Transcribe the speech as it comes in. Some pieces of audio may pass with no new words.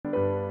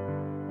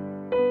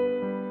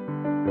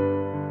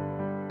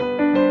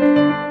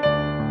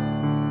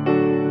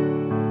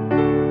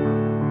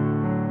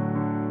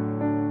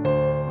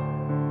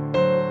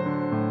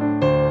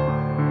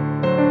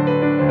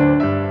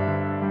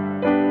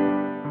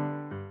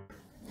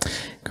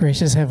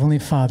Gracious Heavenly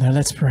Father,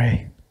 let's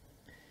pray.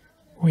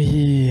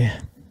 We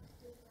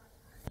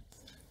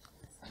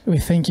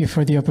thank you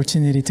for the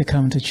opportunity to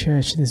come to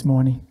church this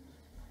morning,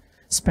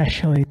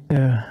 especially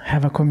to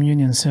have a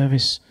communion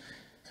service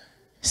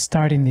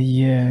starting the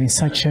year in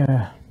such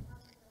an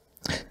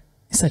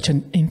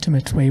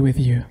intimate way with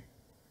you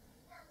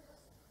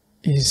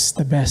is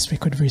the best we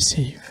could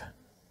receive.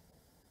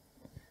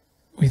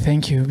 We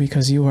thank you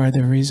because you are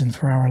the reason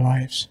for our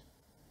lives.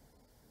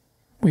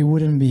 We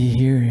wouldn't be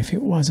here if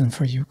it wasn't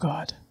for you,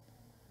 God.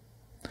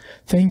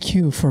 Thank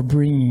you for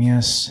bringing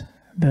us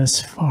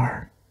thus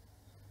far.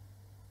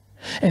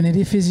 And if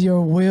it is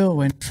your will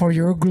and for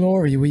your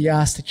glory, we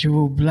ask that you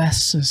will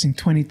bless us in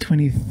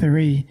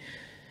 2023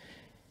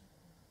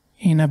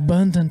 in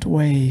abundant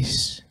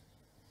ways,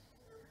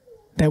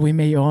 that we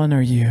may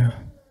honor you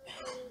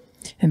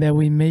and that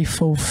we may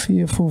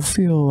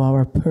fulfill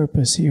our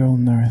purpose here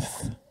on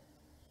earth.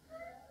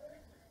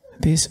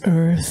 This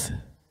earth,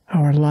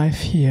 our life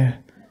here,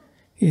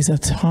 is a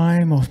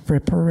time of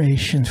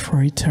preparation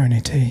for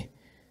eternity.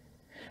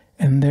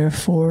 And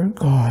therefore,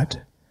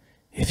 God,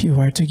 if you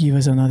are to give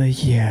us another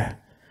year,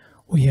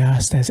 we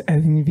ask as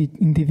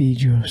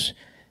individuals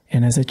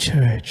and as a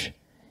church,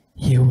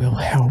 you will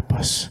help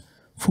us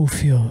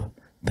fulfill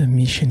the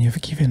mission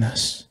you've given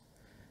us.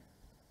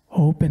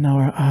 Open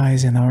our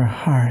eyes and our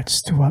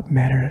hearts to what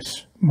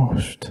matters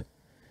most.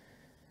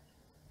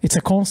 It's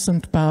a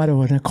constant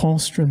battle and a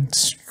constant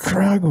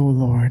struggle,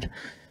 Lord,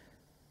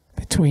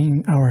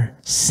 between our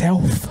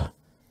self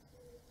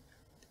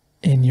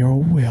and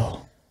your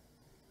will.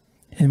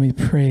 And we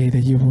pray that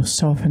you will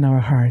soften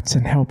our hearts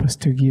and help us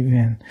to give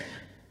in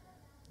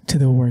to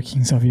the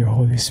workings of your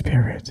Holy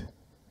Spirit.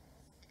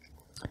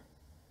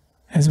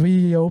 As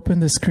we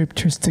open the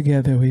scriptures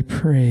together, we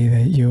pray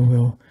that you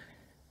will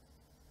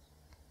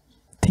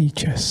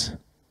teach us,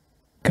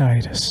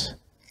 guide us,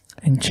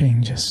 and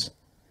change us.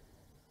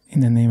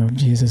 In the name of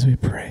Jesus we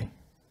pray.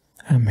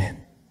 Amen.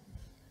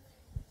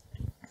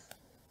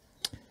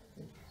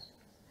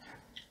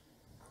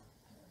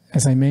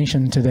 As I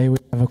mentioned, today we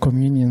have a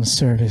communion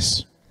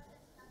service.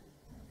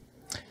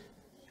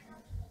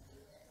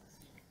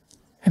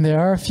 And there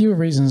are a few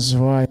reasons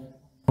why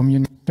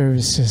communion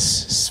service is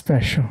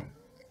special.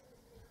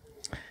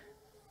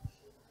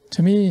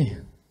 To me,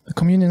 the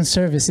communion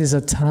service is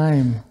a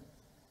time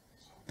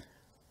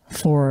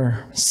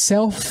for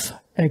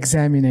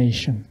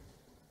self-examination.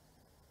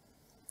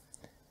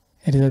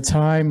 It is a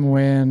time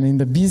when, in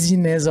the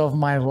busyness of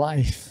my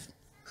life,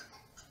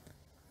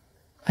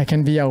 I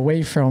can be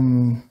away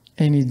from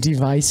any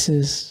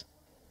devices,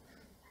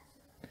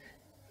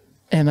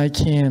 and I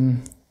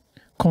can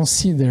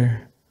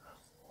consider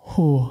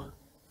who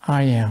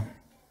I am.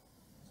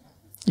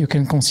 You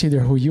can consider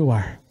who you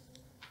are.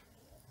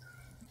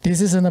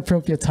 This is an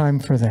appropriate time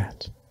for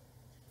that.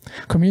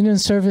 Communion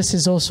service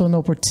is also an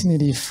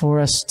opportunity for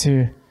us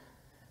to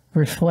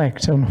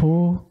reflect on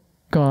who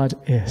God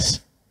is.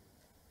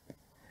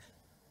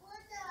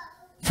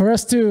 For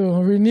us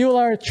to renew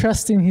our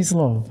trust in His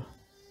love.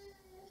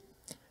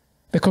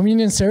 The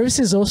communion service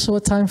is also a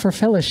time for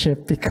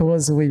fellowship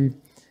because we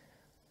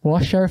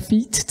wash our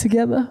feet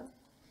together.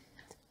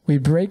 We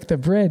break the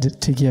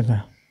bread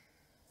together.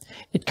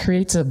 It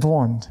creates a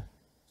bond.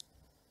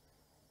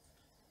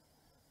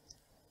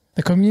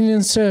 The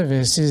communion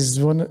service is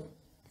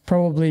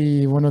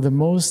probably one of the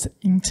most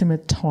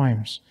intimate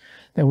times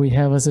that we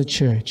have as a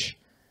church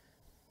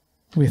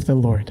with the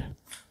Lord.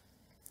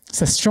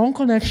 It's a strong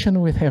connection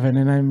with heaven,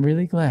 and I'm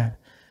really glad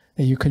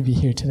that you could be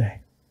here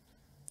today.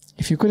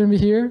 If you couldn't be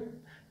here,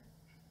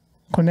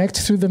 connect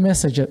through the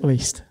message at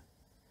least.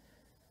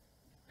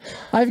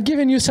 I've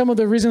given you some of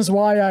the reasons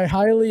why I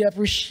highly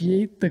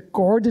appreciate the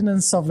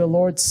ordinance of the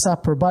Lord's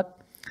Supper, but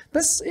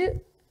does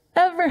it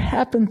ever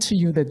happen to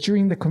you that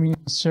during the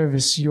communion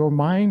service your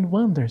mind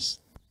wanders?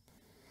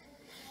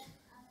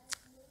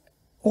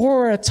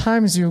 Or at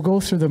times you go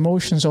through the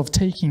motions of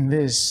taking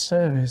this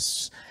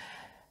service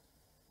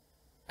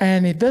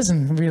and it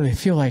doesn't really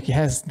feel like it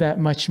has that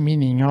much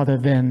meaning other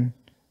than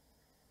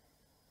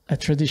a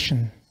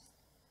tradition.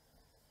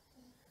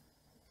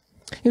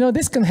 You know,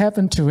 this can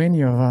happen to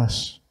any of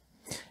us.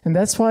 And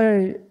that's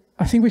why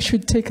I think we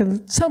should take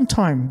some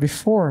time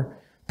before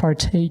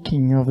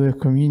partaking of the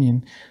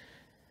communion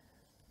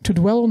to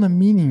dwell on the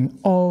meaning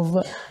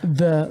of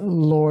the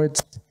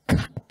Lord's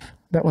cup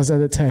that was at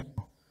the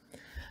table.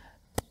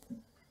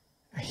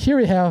 Here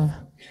we have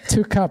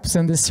 2 cups,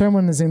 and this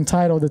sermon is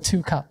entitled The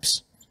 2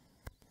 Cups.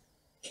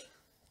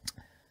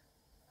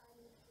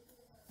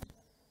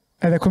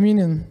 At the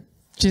communion,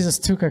 Jesus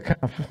took a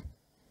cup,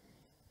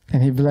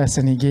 and He blessed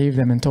and He gave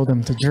them and told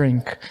them to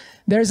drink.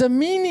 There's a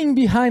meaning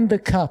behind the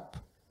cup.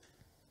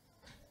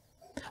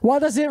 What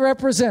does it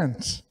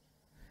represent?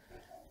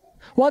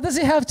 What does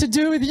it have to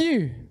do with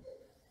you?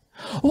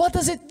 What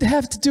does it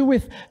have to do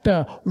with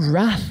the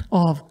wrath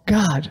of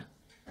God?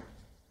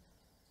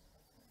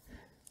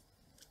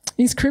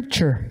 In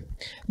Scripture,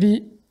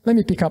 let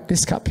me pick up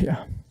this cup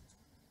here.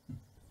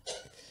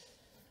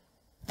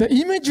 The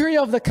imagery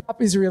of the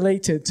cup is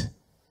related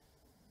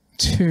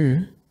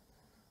to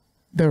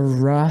the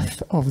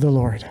wrath of the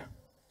Lord.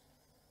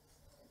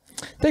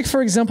 Take,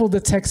 for example, the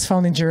text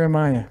found in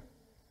Jeremiah,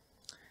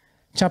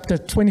 chapter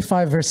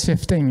 25, verse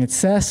 15. It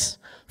says,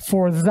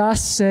 "For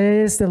thus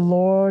says the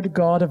Lord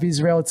God of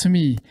Israel to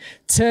me,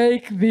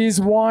 take this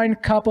wine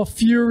cup of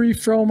fury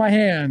from my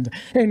hand,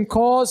 and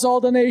cause all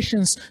the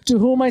nations to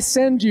whom I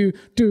send you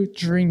to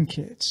drink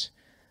it."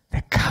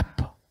 The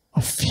cup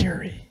of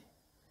fury.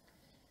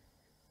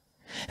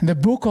 And the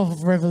book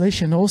of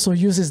Revelation also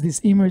uses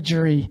this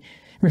imagery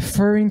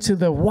referring to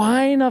the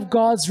wine of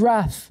God's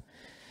wrath.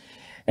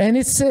 And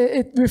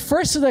it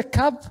refers to the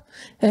cup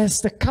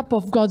as the cup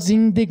of God's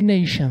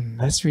indignation.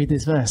 Let's read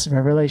this verse,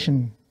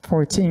 Revelation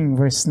 14,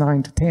 verse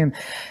 9 to 10.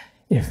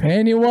 "If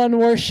anyone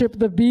worship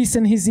the beast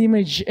and his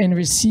image and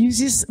receives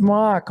his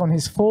mark on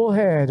his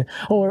forehead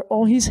or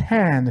on his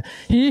hand,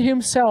 he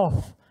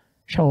himself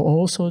shall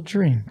also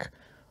drink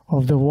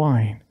of the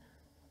wine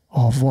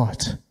of"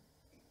 what?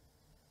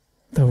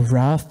 "The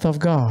wrath of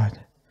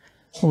God,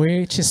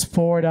 which is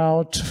poured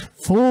out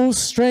full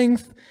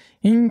strength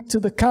into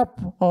the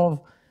cup of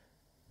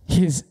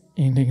his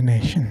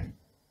indignation."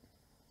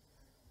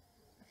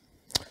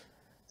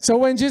 So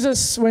when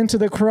Jesus went to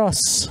the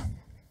cross,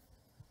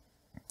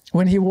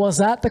 when he was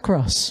at the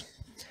cross,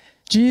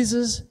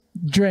 Jesus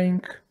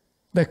drank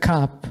the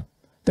cup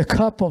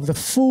of the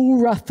full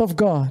wrath of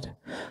God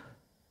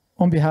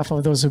on behalf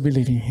of those who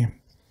believe in him.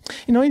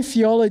 You know, in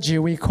theology,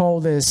 we call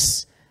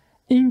this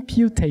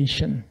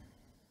imputation.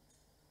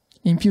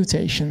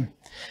 Imputation.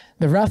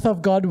 The wrath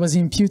of God was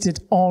imputed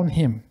on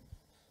him.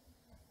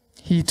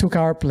 He took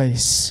our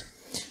place,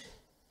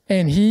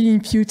 and he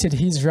imputed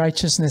his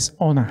righteousness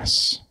on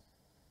us.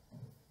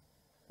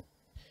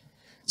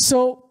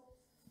 So,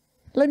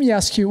 let me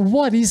ask you,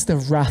 what is the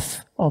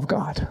wrath of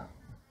God?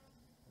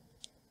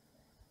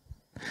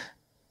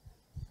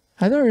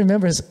 I don't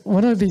remember,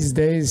 one of these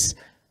days,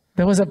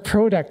 there was a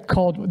product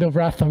called the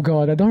wrath of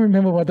God. I don't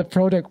remember what the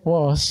product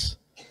was.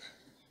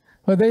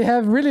 But they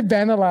have really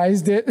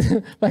banalized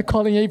it by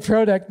calling a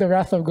product the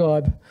wrath of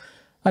God.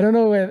 I don't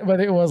know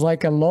whether it was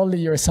like a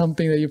lolly or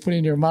something that you put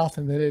in your mouth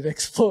and then it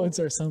explodes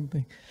or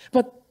something.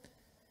 But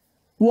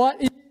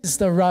what is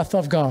the wrath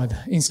of God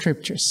in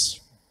scriptures?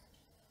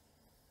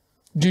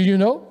 Do you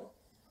know?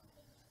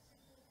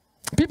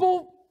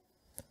 People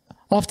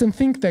often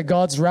think that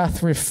God's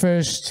wrath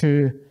refers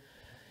to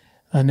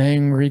an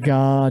angry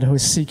God who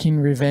is seeking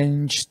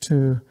revenge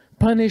to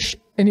punish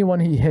anyone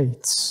he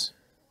hates.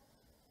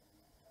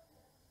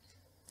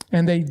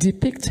 And they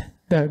depict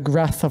the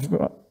wrath of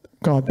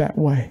God that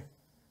way.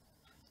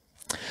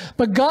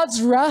 But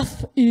God's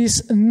wrath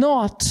is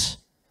not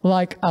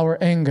like our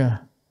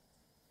anger.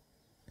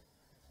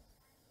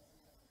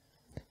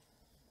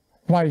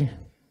 Why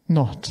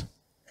not?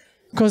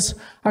 Because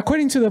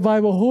according to the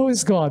Bible, who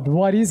is God?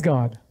 What is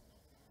God?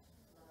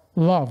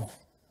 Love.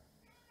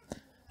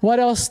 What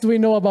else do we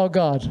know about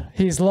God?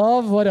 He is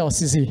love. What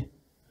else is he?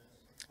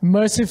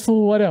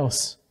 Merciful. What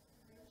else?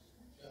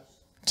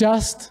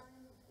 Just.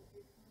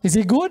 Is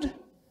he good?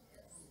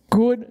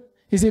 Good.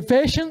 Is he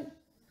patient?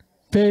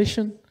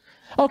 Patient.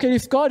 Okay,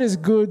 if God is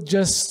good,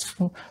 just,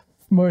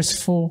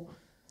 merciful,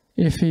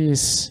 if he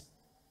is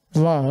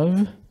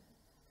love,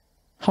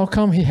 how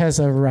come he has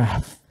a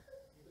wrath?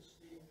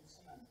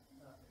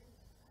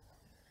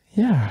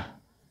 Yeah.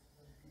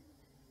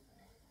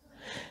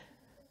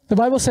 The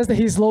Bible says that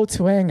he's slow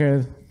to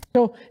anger.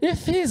 So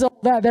if he's all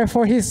that,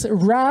 therefore his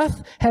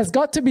wrath has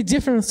got to be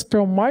different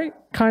from my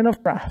kind of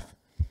wrath.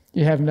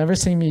 You have never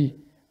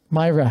seen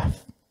my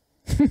wrath.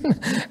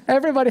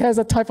 Everybody has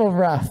a type of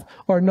wrath.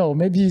 Or no,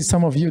 maybe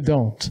some of you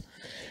don't.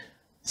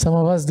 Some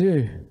of us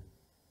do.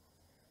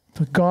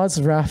 But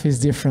God's wrath is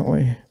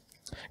differently.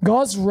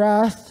 God's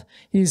wrath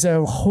is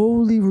a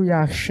holy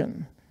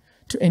reaction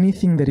to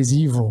anything that is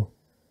evil.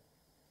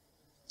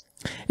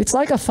 It's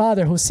like a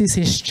father who sees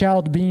his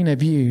child being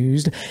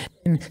abused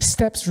and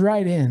steps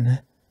right in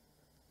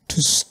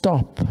to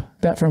stop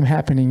that from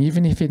happening,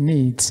 even if it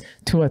needs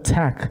to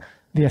attack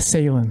the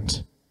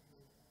assailant.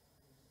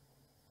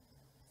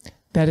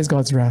 That is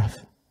God's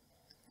wrath.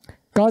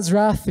 God's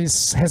wrath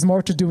has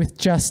more to do with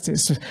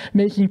justice,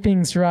 making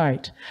things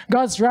right.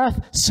 God's wrath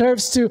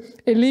serves to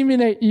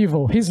eliminate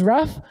evil. His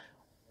wrath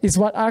is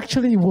what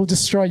actually will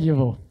destroy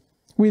evil.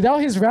 Without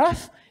his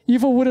wrath,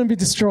 evil wouldn't be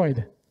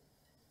destroyed.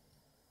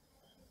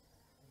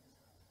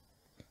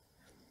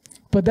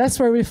 But that's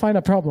where we find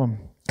a problem.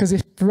 Because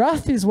if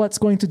wrath is what's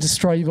going to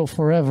destroy evil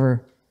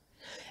forever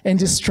and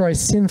destroy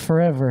sin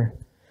forever,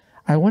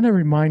 I want to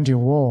remind you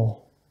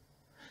all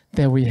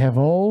that we have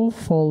all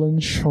fallen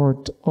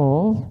short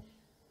of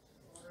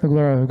the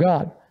glory of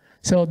God.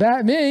 So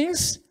that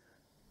means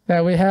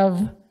that we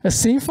have a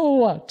sinful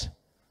what?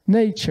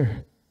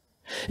 Nature.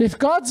 If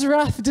God's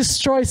wrath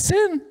destroys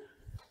sin,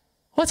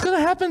 what's going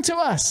to happen to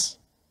us?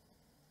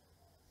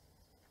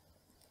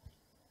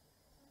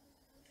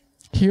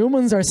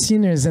 Humans are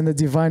sinners and the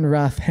divine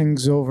wrath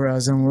hangs over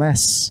us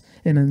unless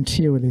and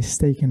until it is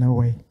taken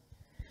away.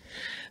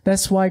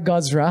 That's why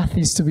God's wrath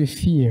is to be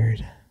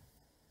feared.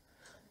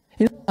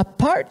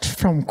 Apart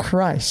from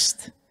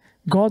Christ,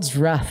 God's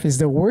wrath is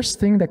the worst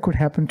thing that could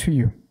happen to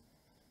you.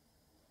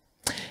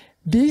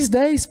 These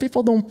days,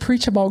 people don't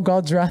preach about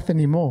God's wrath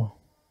anymore.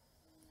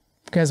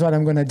 Guess what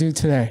I'm going to do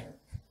today?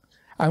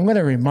 I'm going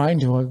to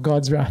remind you what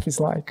God's wrath is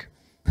like.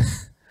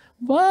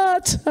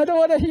 What? I don't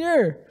want to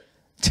hear.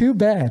 Too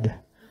bad.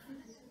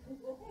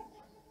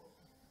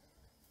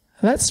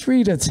 Let's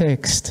read a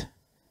text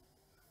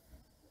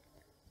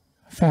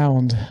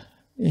found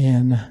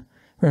in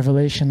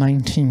Revelation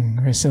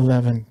 19, verse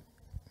 11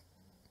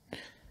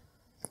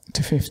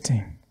 to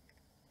 15.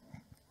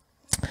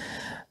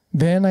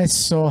 Then I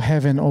saw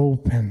heaven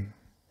open,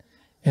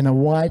 and a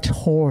white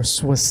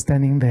horse was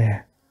standing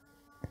there.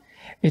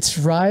 Its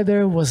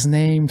rider was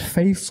named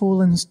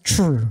Faithful and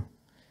True,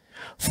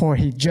 for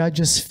he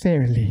judges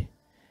fairly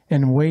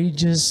and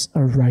wages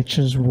a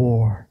righteous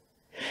war.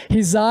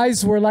 His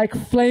eyes were like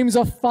flames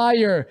of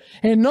fire,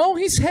 and on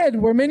his head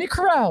were many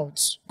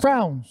crowns.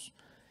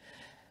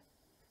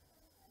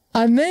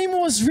 A name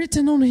was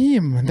written on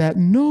him that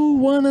no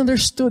one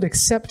understood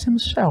except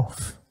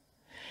himself.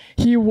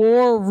 He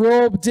wore a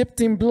robe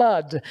dipped in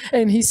blood,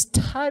 and his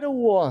title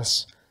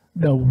was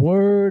the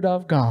Word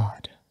of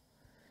God.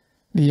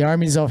 The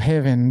armies of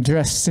heaven,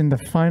 dressed in the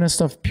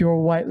finest of pure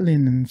white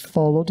linen,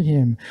 followed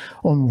him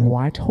on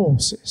white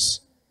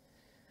horses.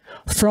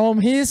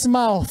 From his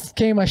mouth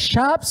came a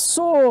sharp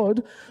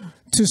sword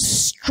to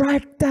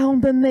strike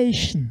down the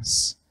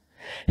nations.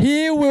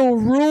 He will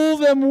rule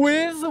them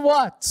with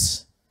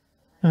what?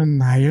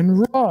 An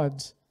iron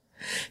rod.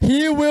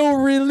 He will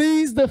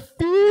release the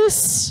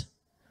fierce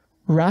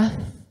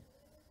wrath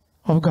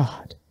of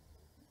God,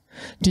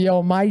 the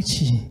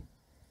Almighty,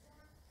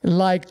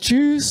 like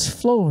juice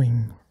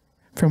flowing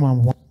from a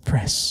wine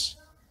press.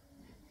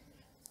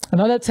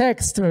 Another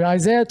text,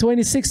 Isaiah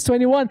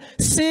 26:21.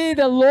 See,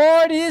 the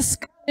Lord is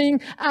coming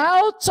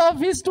out of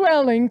his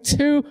dwelling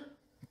to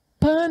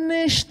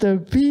punish the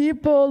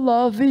people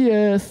of the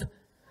earth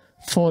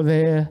for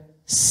their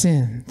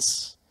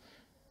sins.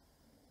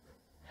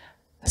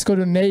 Let's go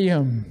to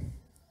Nahum.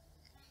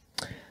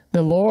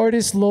 The Lord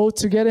is slow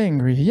to get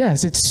angry.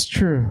 Yes, it's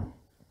true.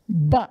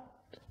 But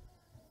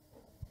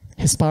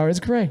his power is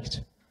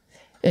great,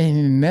 and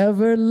he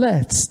never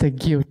lets the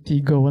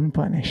guilty go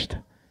unpunished.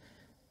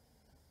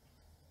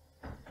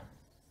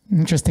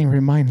 Interesting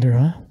reminder,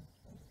 huh?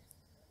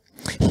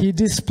 He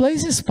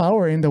displays his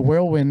power in the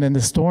whirlwind and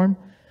the storm.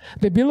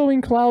 The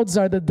billowing clouds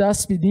are the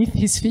dust beneath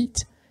his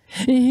feet.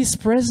 In his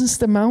presence,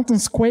 the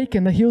mountains quake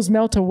and the hills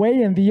melt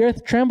away and the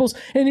earth trembles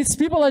and its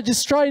people are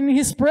destroyed. In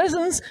his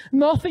presence,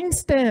 nothing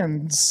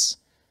stands.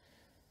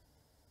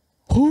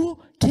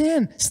 Who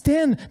can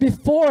stand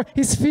before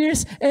his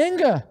fierce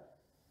anger?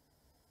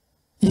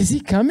 Is he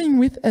coming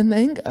with an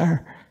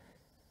anger?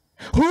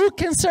 Who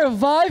can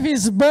survive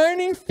his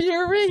burning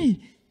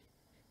fury?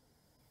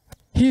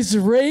 His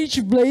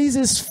rage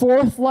blazes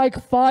forth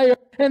like fire,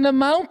 and the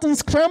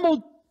mountains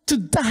crumble to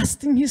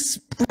dust in his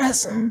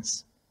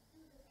presence.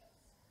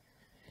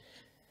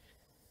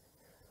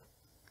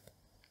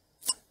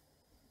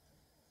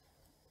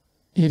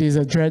 It is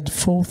a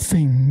dreadful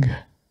thing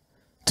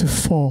to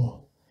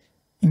fall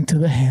into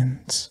the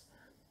hands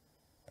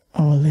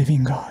of a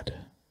living God.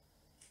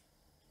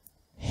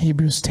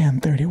 Hebrews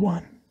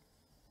 10:31.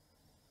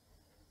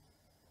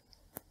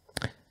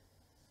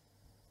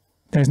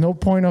 There's no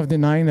point of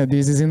denying that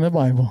this is in the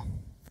Bible.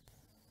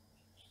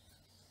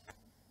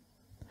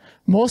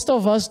 Most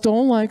of us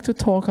don't like to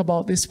talk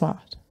about this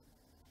part.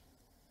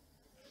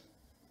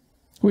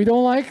 We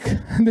don't like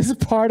this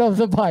part of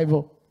the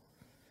Bible.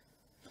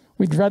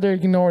 We'd rather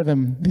ignore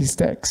them, these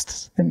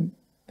texts, and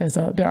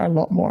there are a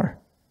lot more.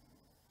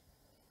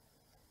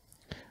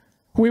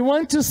 We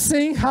want to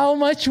sing how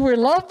much we're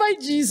loved by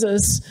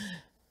Jesus,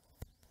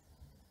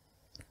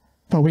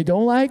 but we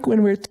don't like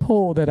when we're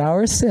told that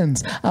our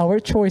sins, our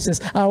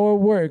choices, our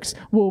works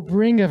will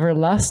bring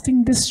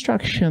everlasting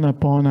destruction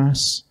upon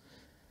us.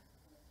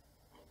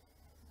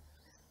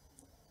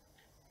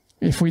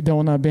 If we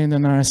don't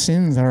abandon our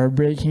sins, our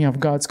breaking of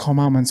God's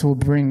commandments will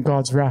bring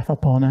God's wrath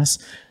upon us.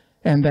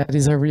 And that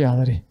is a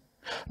reality.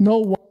 No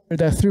wonder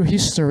that through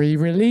history,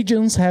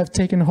 religions have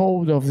taken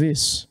hold of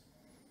this.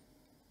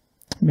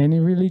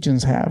 Many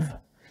religions have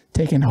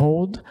taken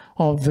hold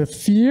of the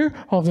fear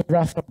of the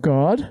wrath of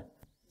God,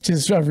 which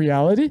is a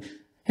reality,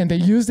 and they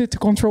used it to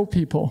control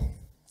people.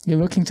 You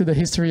look into the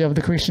history of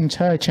the Christian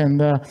church and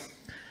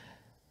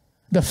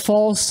the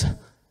false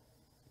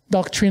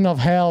doctrine of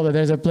hell, that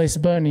there's a place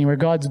burning where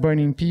God's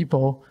burning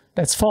people.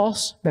 That's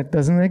false. That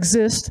doesn't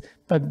exist.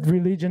 But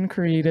religion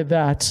created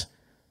that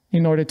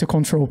in order to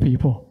control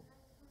people.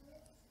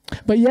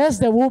 But yes,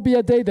 there will be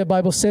a day, the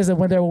Bible says, that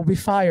when there will be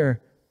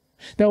fire.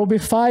 There will be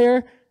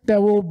fire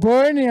that will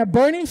burn, and a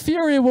burning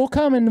fury will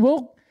come and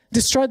will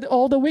destroy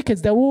all the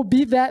wicked. There will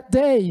be that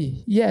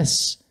day,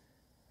 yes.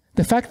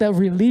 The fact that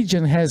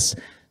religion has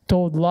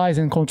told lies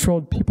and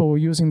controlled people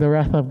using the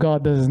wrath of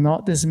God does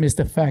not dismiss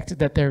the fact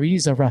that there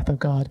is a wrath of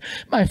God.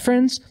 My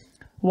friends,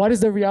 what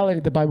is the reality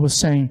the Bible is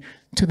saying?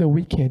 To the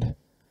wicked,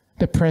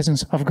 the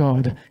presence of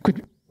God could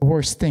be the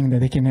worst thing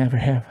that they can ever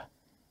have.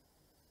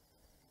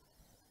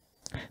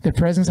 The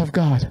presence of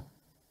God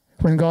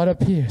When God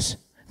appears,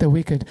 the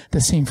wicked,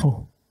 the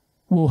sinful,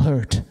 will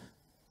hurt,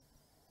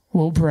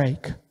 will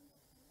break,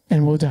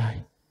 and will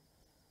die.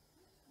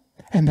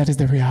 And that is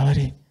the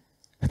reality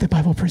that the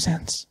Bible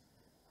presents.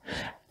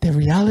 The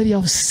reality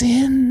of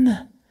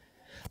sin.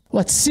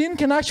 What sin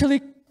can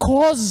actually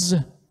cause.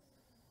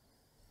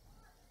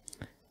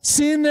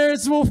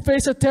 Sinners will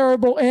face a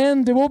terrible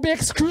end. It will be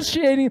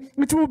excruciating.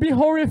 It will be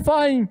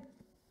horrifying.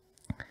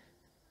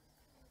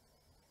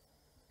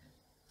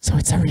 So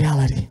it's a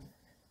reality.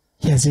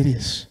 Yes, it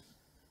is.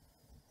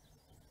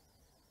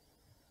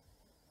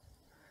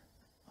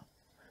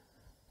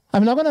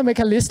 I'm not going to make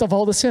a list of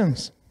all the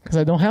sins, because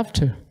I don't have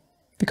to.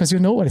 Because you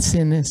know what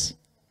sin is.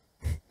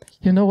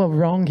 You know what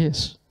wrong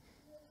is.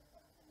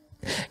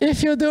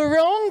 If you do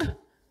wrong,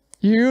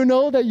 you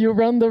know that you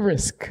run the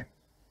risk.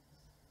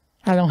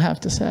 I don't have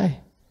to say.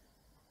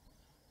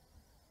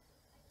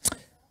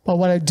 But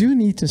what I do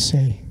need to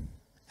say,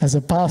 as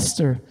a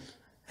pastor,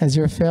 as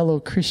your fellow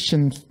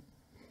Christian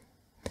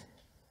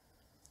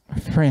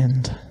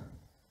friend,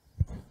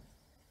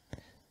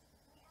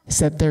 is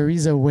that there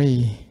is a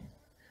way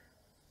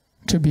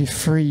to be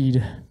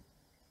freed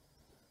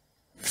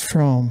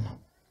from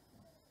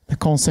the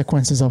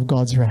consequences of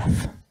God's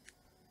wrath.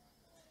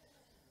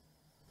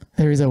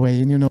 There is a way,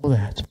 and you know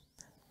that.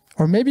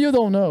 Or maybe you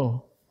don't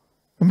know.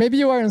 Or maybe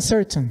you are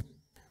uncertain.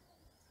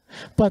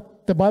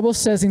 But the Bible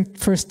says in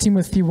 1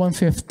 Timothy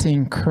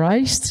 1:15,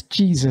 Christ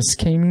Jesus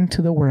came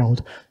into the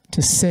world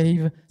to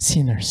save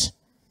sinners.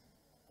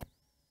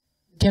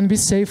 You can be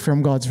saved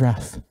from God's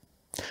wrath.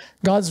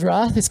 God's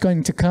wrath is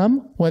going to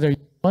come whether you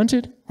want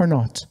it or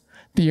not.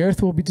 The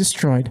earth will be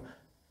destroyed.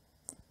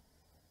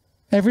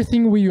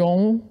 Everything we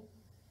own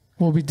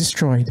will be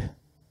destroyed.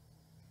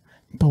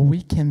 But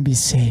we can be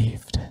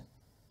saved.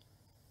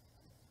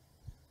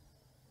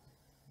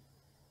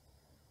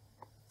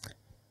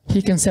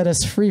 He can set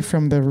us free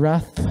from the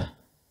wrath.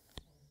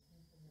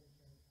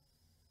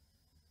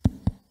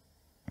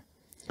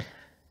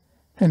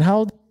 And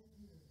how does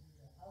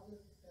He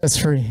set us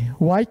free?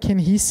 Why can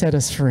He set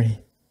us free?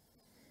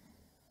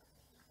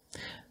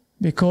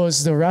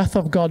 Because the wrath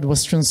of God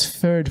was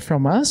transferred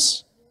from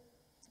us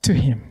to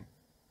Him.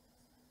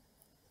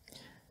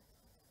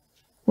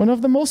 One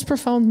of the most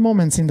profound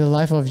moments in the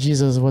life of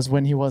Jesus was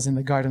when He was in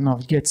the Garden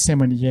of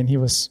Gethsemane and He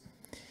was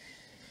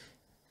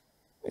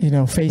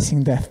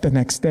facing death the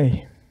next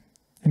day.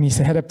 And He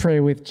had a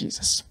prayer with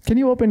Jesus. Can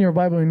you open your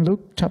Bible in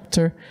Luke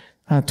chapter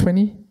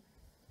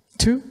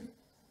 22?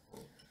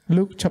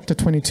 Luke chapter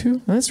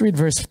 22. Let's read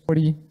verse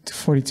 40 to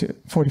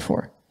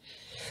 44.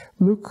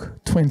 Luke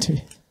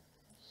 20.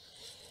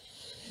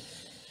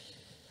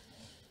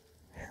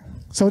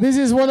 So this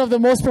is one of the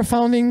most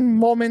profound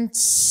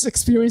moments,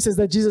 experiences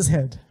that Jesus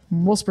had.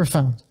 Most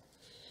profound.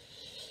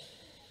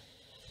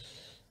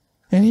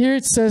 And here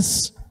it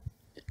says,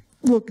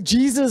 look,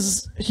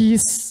 Jesus,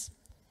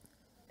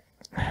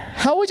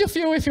 how would you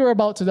feel if you were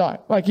about to die?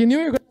 Like you knew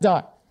you were going to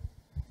die.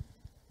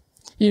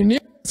 You knew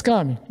it was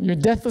coming. Your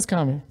death was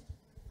coming.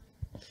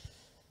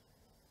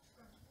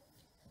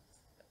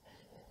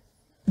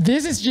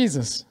 This is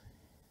Jesus.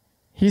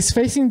 He's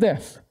facing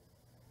death.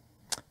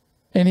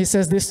 And He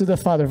says this to the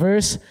Father.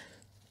 Verse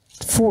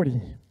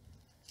 40.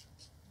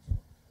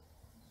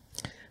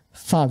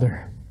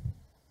 Father,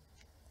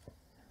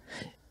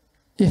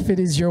 if it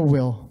is your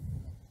will,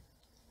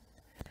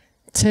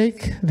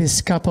 take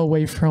this cup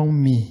away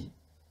from me.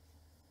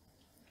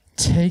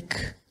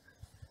 Take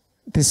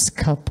this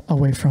cup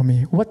away from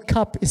me. What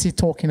cup is He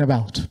talking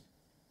about?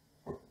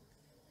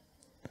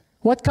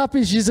 What cup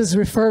is Jesus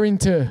referring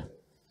to?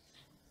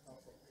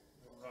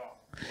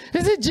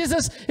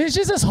 Is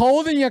Jesus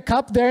holding a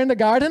cup there in the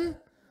garden?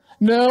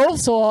 No,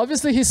 so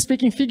obviously He's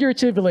speaking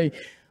figuratively.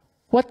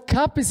 What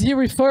cup is He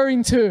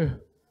referring to?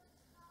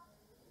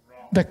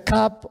 The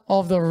cup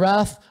of the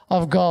wrath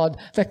of God,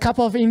 the cup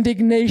of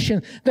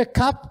indignation, the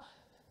cup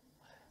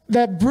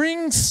that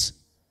brings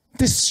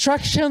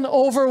destruction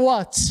over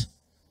what?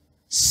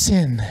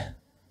 Sin.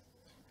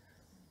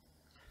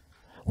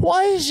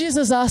 Why is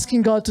Jesus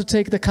asking God to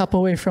take the cup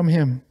away from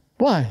Him?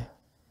 Why?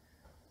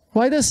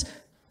 Why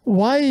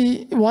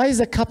is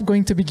the cup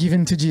going to be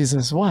given to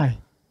Jesus? Why?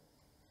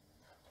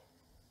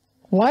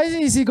 Why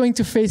is He going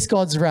to face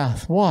God's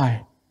wrath?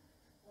 Why?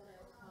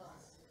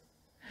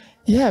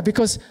 Yeah,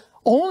 because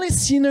only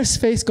sinners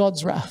face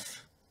God's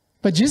wrath.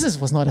 But Jesus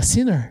was not a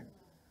sinner.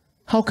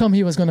 How come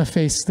He was going to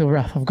face the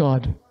wrath of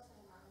God?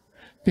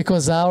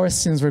 Because our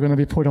sins were going to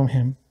be put on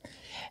Him.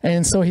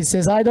 And so He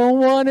says, I don't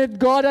want it,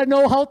 God. I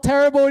know how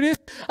terrible it is.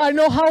 I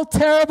know how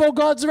terrible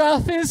God's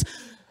wrath is.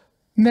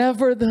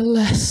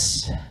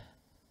 Nevertheless,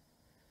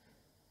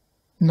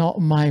 not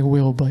my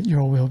will, but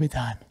your will be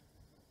done.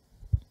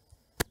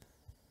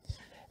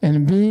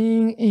 And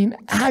being in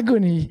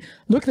agony.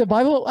 Look, the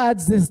Bible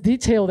adds this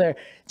detail there.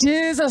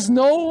 Jesus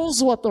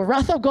knows what the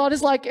wrath of God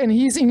is like, and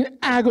He's in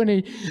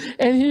agony.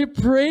 And He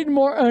prayed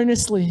more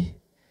earnestly.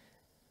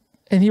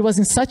 And He was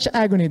in such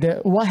agony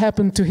that what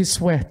happened to His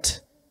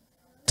sweat?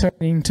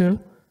 Turned into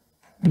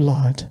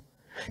blood.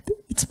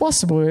 It's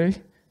possible.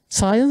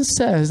 Science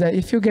says that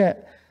if you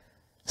get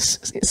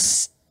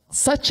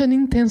such an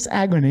intense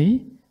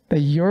agony that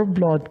your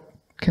blood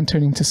can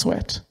turn into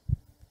sweat.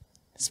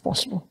 It's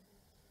possible.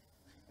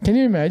 Can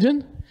you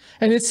imagine?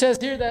 And it says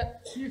here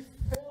that he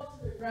fell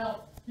to the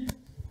ground.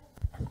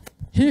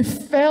 He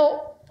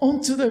fell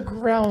onto the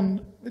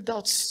ground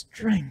without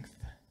strength.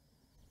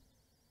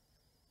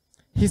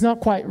 He's not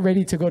quite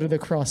ready to go to the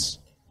cross.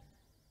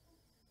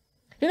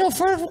 You know,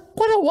 for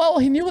quite a while,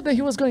 he knew that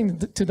he was going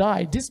to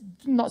die. This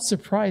did not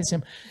surprise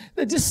him.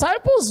 The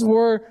disciples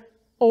were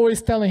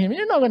always telling him,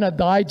 you're not going to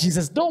die,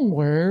 Jesus, don't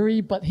worry.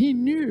 But he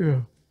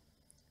knew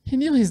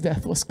his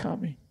death was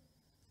coming.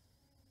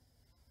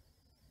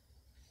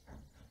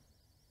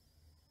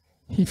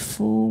 He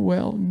full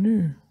well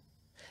knew.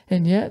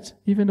 And yet,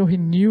 even though he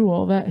knew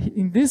all that,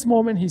 in this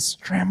moment, he's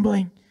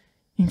trembling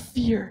in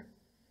fear.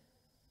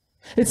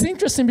 It's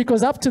interesting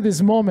because up to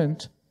this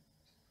moment,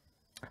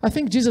 I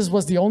think Jesus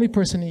was the only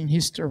person in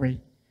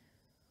history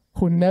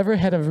who never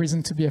had a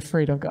reason to be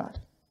afraid of God.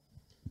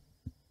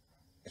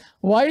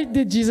 Why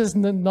did Jesus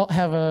not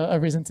have a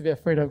reason to be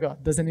afraid of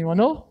God? Does anyone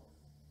know?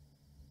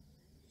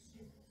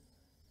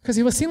 Because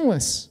he was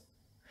sinless.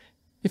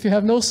 If you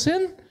have no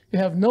sin, you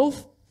have no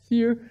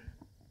fear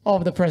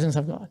of the presence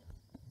of God.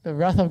 The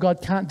wrath of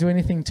God can't do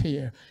anything to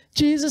you.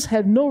 Jesus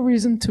had no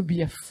reason to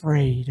be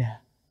afraid.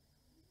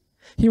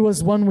 He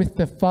was one with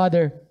the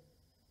Father.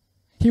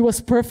 He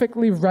was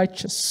perfectly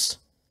righteous.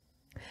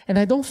 And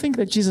I don't think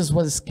that Jesus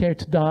was scared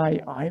to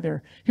die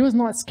either. He was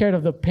not scared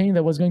of the pain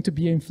that was going to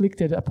be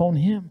inflicted upon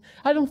him.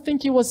 I don't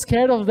think he was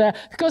scared of that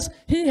because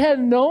he had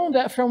known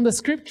that from the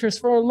scriptures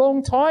for a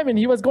long time and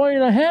he was going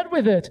ahead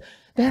with it.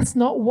 That's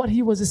not what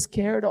he was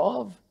scared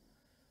of.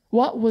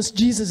 What was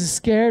Jesus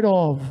scared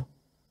of?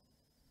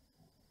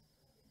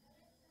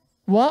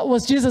 What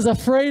was Jesus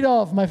afraid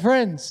of, my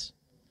friends?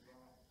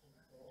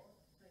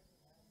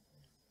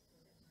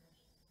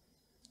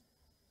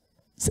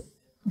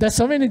 There's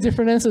so many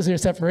different answers here.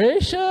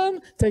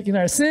 Separation, taking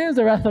our sins,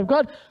 the wrath of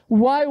God.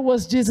 Why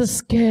was Jesus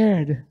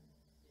scared?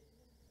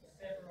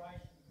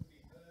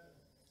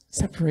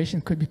 Separation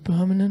could be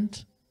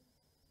permanent.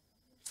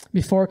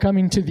 Before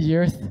coming to the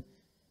earth,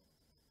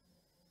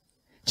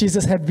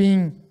 Jesus had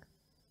been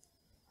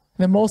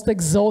the most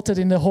exalted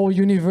in the whole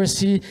universe.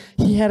 He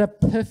had a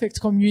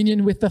perfect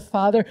communion with the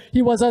Father.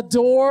 He was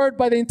adored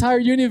by the entire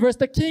universe,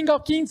 the King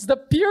of Kings, the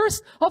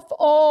purest of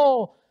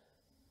all.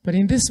 But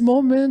in this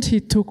moment, he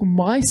took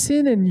my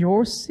sin and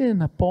your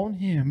sin upon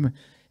him,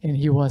 and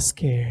he was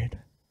scared.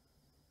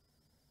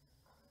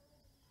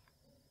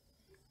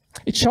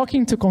 It's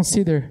shocking to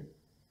consider.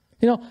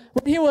 You know,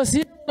 when he was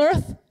here on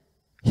earth,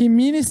 he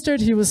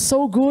ministered, he was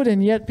so good,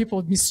 and yet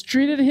people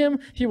mistreated him.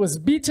 He was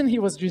beaten, he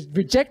was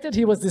rejected,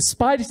 he was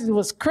despised, he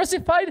was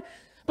crucified.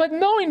 But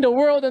knowing the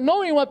world and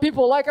knowing what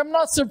people like, I'm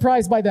not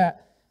surprised by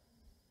that.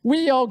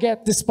 We all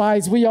get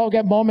despised. We all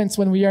get moments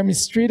when we are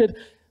mistreated.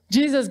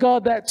 Jesus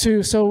got that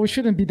too, so we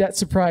shouldn't be that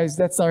surprised.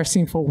 That's our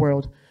sinful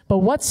world. But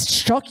what's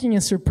shocking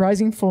and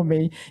surprising for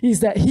me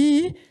is that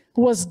he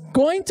was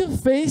going to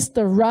face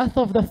the wrath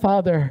of the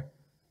Father.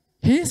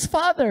 His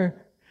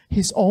Father,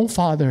 his own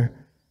Father.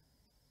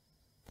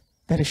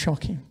 That is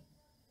shocking.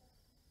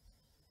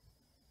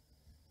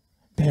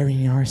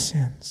 Bearing our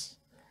sins.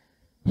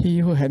 He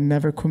who had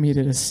never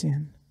committed a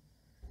sin.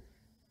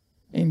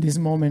 In this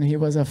moment, he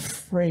was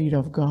afraid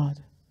of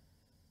God.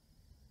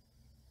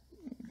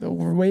 The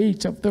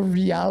weight of the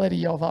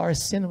reality of our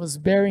sin was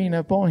bearing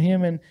upon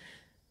him, and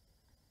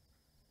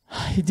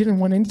he didn't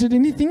want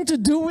anything to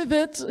do with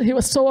it. He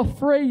was so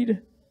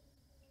afraid.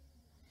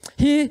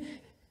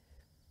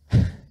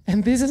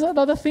 And this is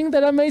another thing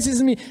that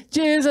amazes me.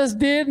 Jesus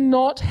did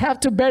not have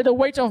to bear the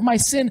weight of my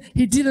sin.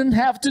 He didn't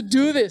have to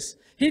do this.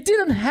 He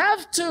didn't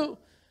have to.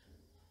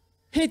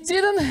 He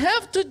didn't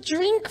have to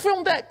drink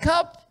from that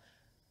cup.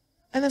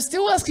 And I'm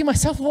still asking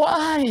myself,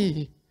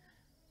 why?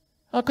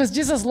 Because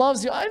Jesus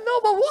loves you. I know,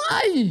 but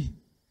why?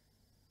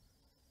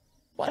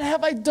 What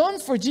have I done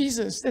for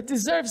Jesus that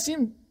deserves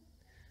him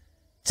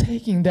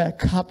taking that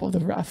cup of the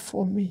wrath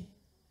for me?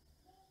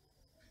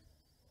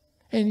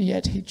 And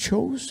yet he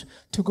chose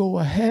to go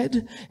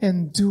ahead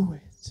and do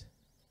it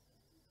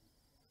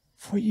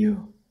for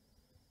you.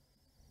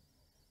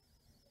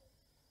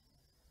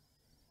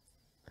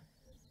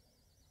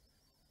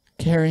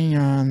 Carrying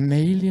an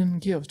alien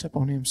guilt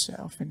upon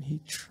himself, and he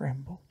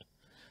trembled.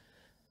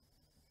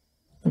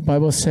 The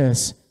Bible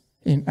says,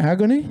 in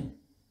agony,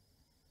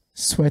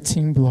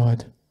 sweating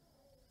blood,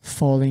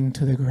 falling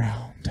to the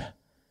ground.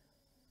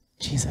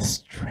 Jesus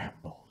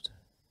trembled.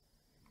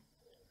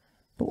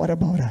 But what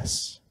about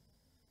us?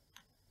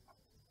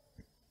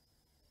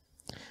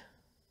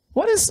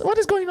 What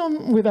is going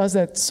on with us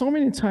that so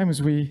many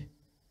times we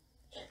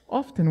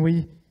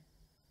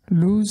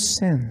lose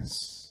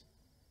sense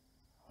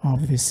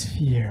of this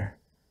fear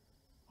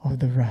of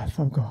the wrath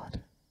of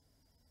God?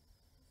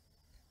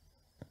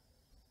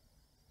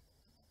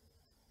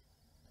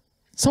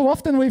 So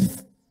often we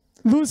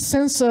lose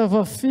sense of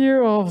a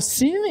fear of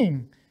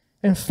sinning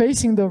and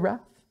facing the wrath.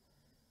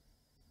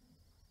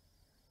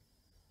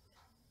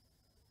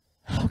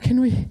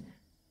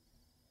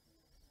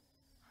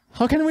 How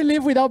How can we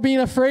live without being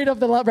afraid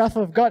of the wrath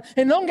of God?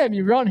 And don't get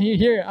me wrong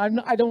here.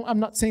 I'm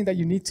not saying that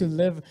you need to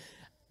live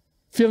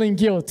feeling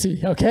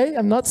guilty, okay?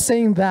 I'm not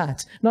saying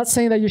that. I'm not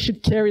saying that you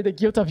should carry the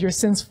guilt of your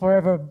sins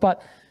forever,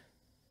 but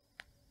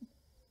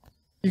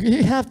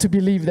you have to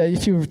believe that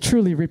if you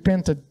truly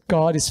repented,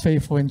 God is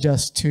faithful and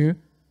just to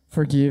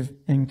forgive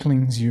and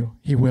cleanse you.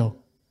 He will.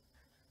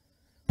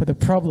 But the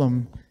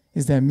problem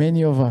is that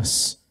many of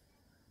us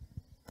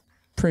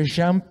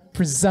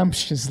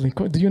presumptuously,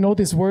 do you know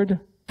this word?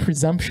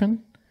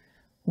 Presumption?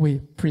 We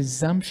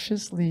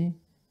presumptuously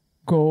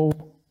go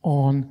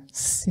on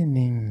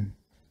sinning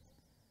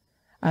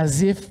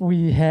as if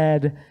we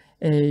had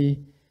a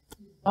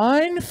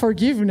divine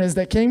forgiveness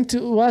that came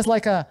to us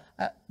like a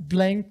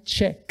blank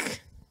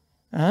check.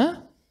 A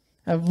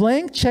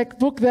blank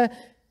checkbook that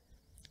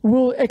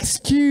will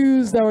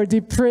excuse our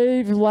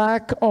depraved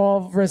lack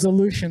of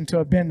resolution to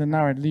abandon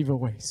our evil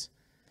ways.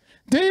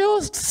 Do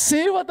you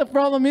see what the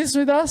problem is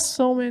with us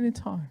so many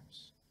times?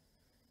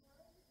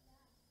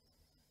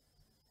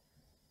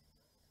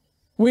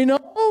 We know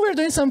we're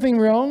doing something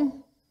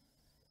wrong,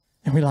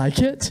 and we like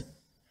it,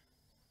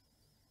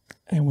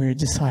 and we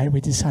decide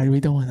we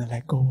don't want to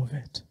let go of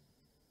it.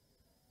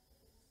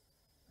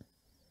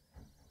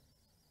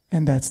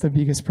 And that's the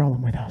biggest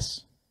problem with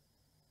us.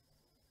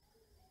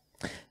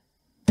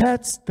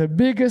 That's the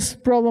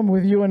biggest problem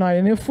with you and I.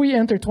 And if we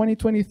enter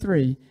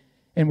 2023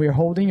 and we're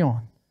holding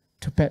on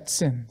to pet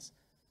sins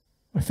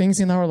or things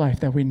in our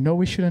life that we know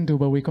we shouldn't do,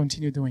 but we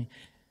continue doing,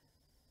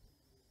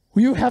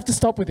 you have to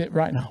stop with it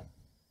right now.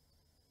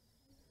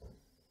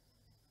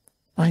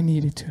 I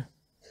needed to.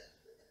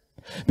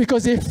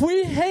 Because if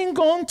we hang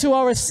on to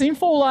our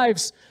sinful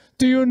lives,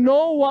 do you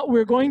know what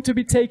we're going to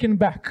be taken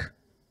back?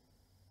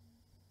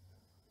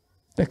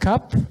 The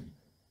cup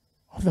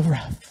of the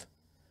wrath.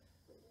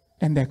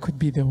 And that could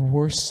be the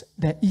worst,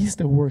 that is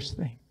the worst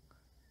thing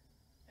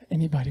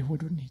anybody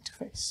would need to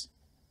face.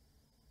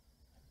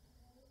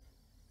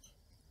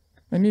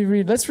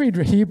 Let's read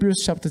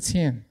Hebrews chapter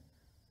 10,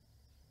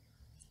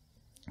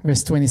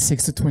 verse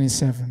 26 to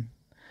 27.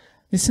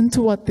 Listen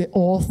to what the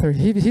author,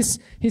 he's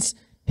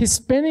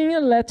penning a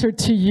letter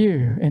to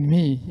you and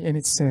me, and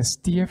it says,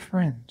 "Dear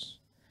friends,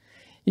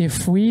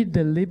 if we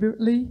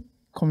deliberately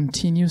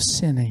continue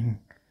sinning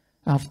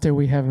after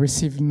we have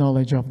received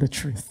knowledge of the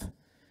truth,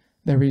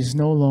 there is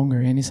no longer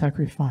any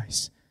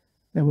sacrifice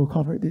that will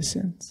cover these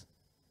sins."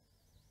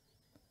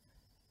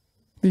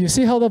 Do you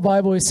see how the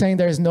Bible is saying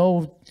there is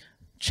no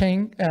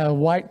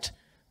white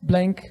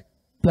blank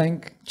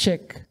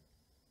check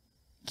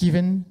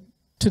given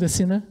to the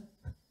sinner?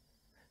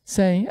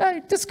 Saying,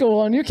 hey, just go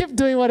on. You keep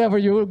doing whatever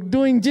you're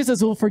doing.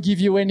 Jesus will forgive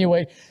you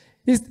anyway.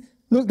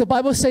 Look, the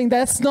Bible is saying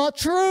that's not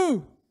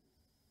true.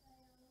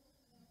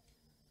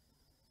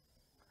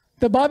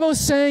 The Bible is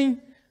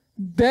saying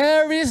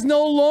there is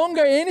no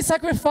longer any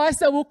sacrifice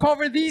that will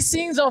cover these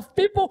sins of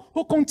people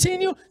who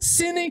continue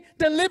sinning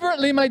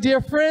deliberately, my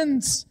dear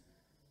friends.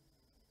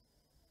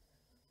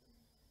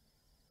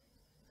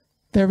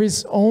 There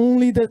is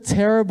only the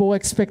terrible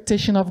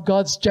expectation of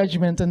God's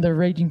judgment and the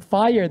raging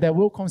fire that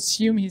will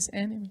consume his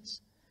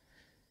enemies.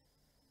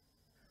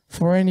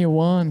 For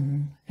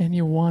anyone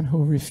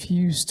who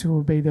refused to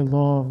obey the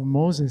law of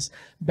Moses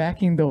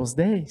back in those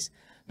days,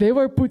 they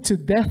were put to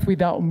death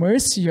without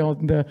mercy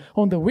on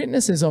the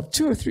witnesses of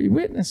 2 or 3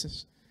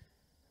 witnesses.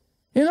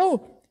 You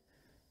know,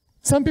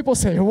 some people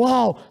say,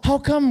 wow, how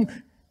come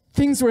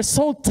things were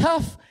so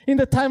tough in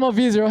the time of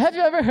Israel? Have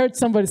you ever heard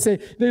somebody say,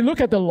 they look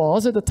at the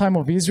laws at the time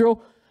of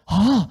Israel,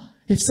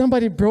 if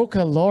somebody broke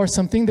a law or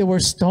something, they were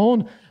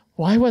stoned.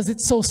 Why was it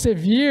so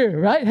severe,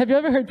 right? Have you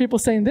ever heard people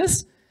saying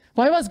this?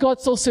 Why was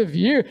God so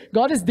severe?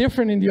 God is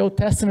different in the Old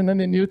Testament than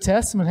the New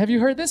Testament. Have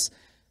you heard this?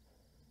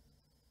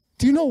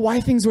 Do you know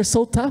why things were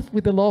so tough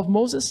with the law of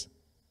Moses?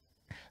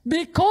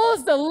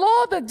 Because the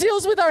law that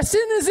deals with our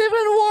sin is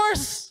even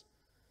worse.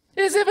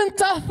 Is even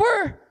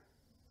tougher.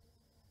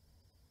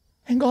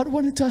 And God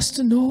wanted us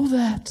to know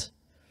that.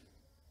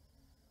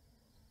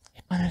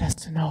 He wanted us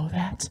to know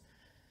that.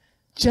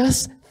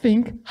 Just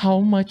think how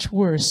much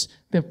worse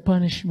the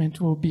punishment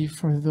will be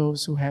for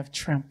those who have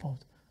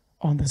trampled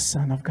on the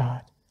Son of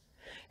God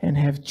and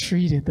have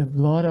treated the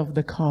blood of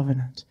the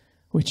covenant,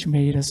 which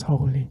made us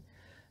holy,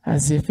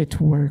 as if it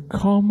were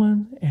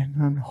common and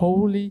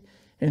unholy,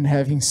 and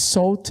have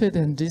insulted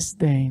and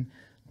disdained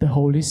the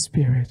Holy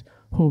Spirit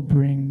who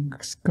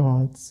brings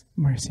God's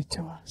mercy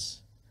to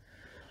us.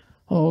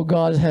 Oh,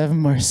 God, have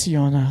mercy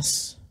on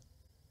us.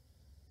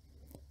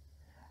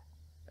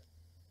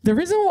 The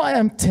reason why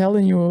I'm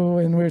telling you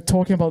and we're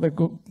talking about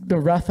the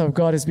wrath of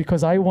God is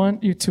because I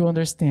want you to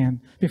understand,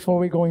 before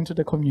we go into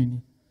the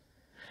communion,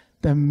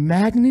 the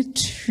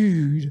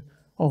magnitude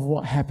of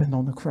what happened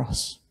on the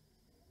cross.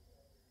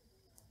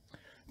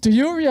 Do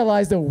you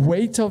realize the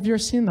weight of your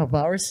sin, of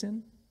our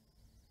sin?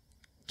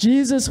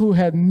 Jesus, who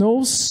had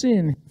no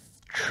sin,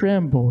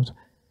 trembled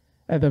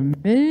at the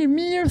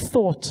mere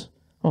thought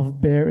of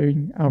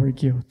bearing our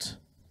guilt.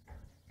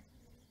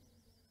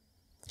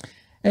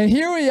 And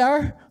here we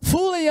are,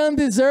 fully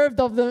undeserving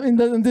of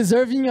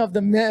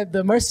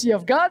the mercy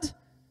of God.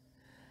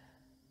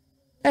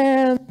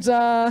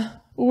 And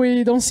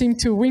we don't seem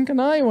to wink an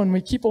eye when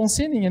we keep on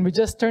sinning, and we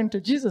just turn to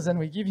Jesus and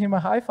we give him a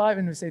high five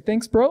and we say,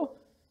 thanks, bro.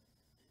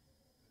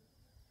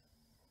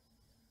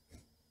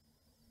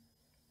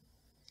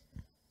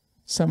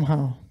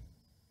 Somehow,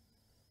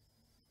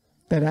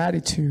 that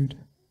attitude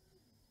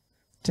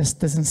just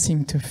doesn't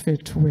seem to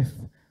fit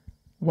with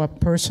what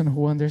person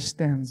who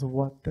understands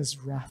what this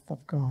wrath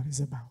of God is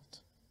about.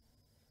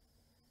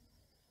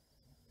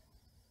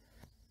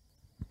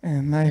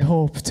 And I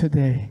hope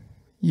today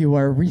you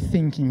are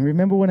rethinking.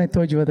 Remember when I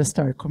told you at the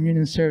start,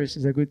 communion service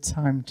is a good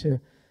time to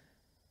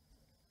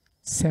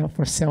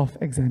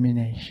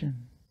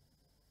self-examination.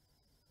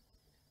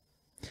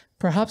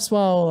 Perhaps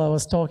while I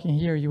was talking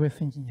here, you were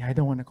thinking, I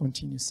don't want to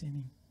continue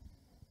sinning.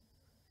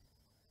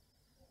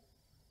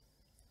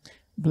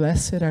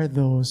 Blessed are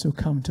those who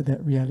come to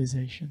that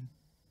realization.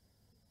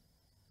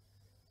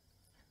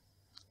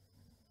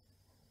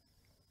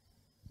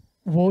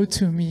 Woe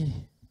to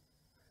me,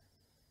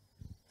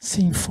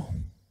 sinful.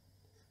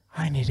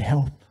 I need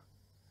help.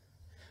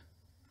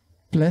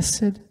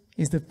 Blessed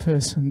is the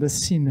person, the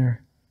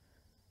sinner,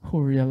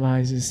 who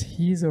realizes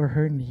his or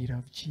her need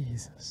of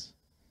Jesus.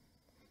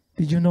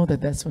 Did you know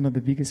that that's one of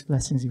the biggest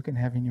blessings you can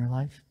have in your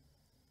life?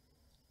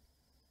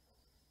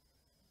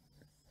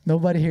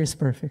 Nobody here is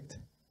perfect.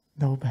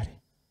 Nobody.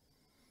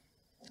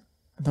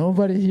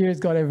 Nobody here has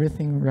got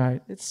everything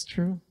right. It's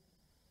true.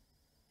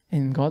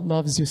 And God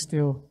loves you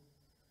still.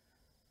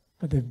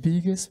 But the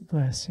biggest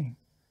blessing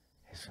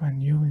is when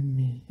you and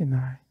me and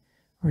I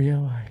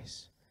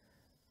realize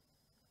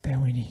that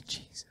we need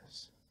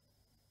Jesus.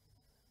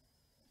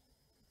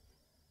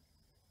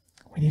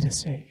 We need a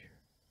Savior.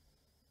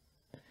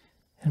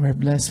 And we're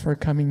blessed for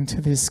coming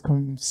to this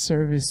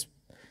service,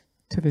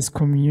 to this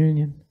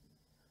communion.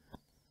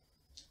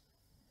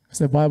 As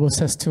the Bible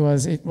says to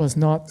us, it was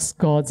not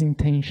God's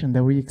intention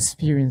that we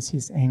experience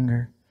his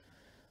anger,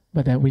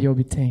 but that we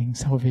obtain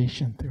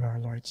salvation through our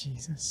Lord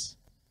Jesus.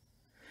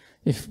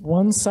 If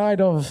one side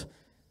of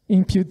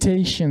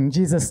imputation,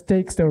 Jesus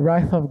takes the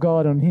wrath of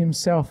God on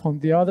himself, on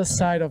the other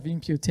side of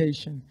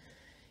imputation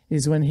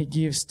is when he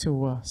gives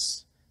to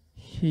us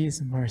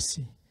his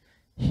mercy,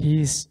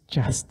 his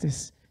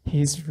justice,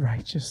 his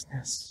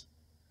righteousness.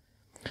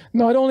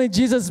 Not only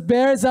Jesus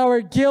bears our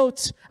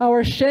guilt,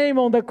 our shame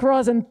on the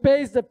cross and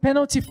pays the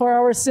penalty for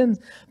our sins,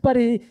 but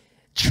he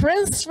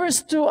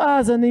transfers to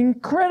us an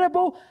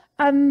incredible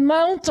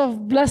amount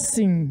of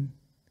blessing.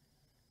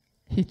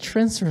 He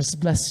transfers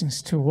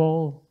blessings to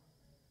all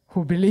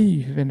who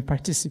believe and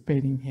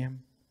participate in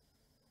him.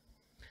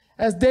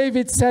 As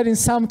David said in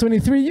Psalm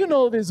 23, you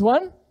know this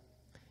one.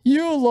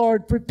 You,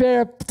 Lord,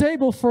 prepare a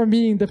table for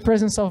me in the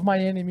presence of my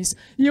enemies.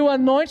 You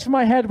anoint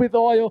my head with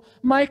oil.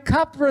 My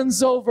cup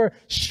runs over.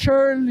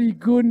 Surely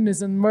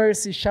goodness and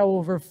mercy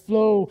shall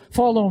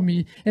follow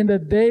me in the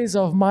days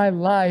of my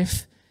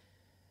life,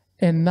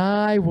 and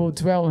I will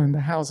dwell in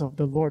the house of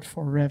the Lord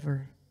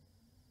forever.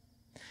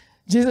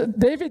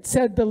 David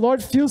said, the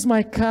Lord fills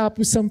my cup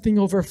with something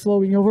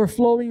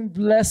overflowing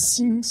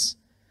blessings.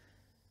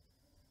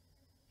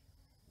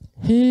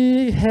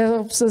 He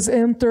helps us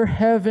enter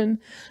heaven.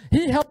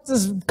 He helps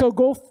us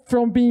go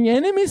from being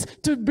enemies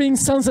to being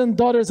sons and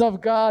daughters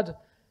of God.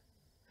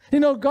 You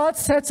know, God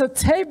sets a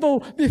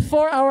table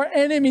before our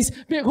enemies.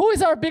 Who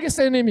is our biggest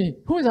enemy?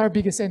 Who is our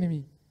biggest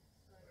enemy?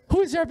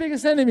 Who is your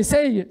biggest enemy?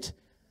 Say it.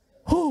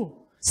 Who?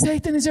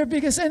 Satan is your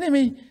biggest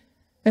enemy.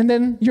 And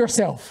then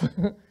yourself.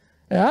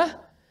 Yeah?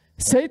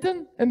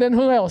 Satan, and then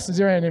who else is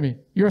your enemy?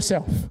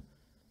 Yourself.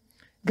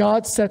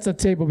 God sets a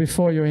table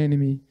before your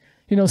enemy.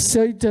 You know,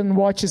 Satan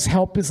watches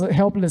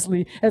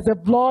helplessly as the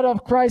blood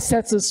of Christ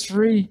sets us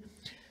free.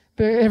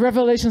 The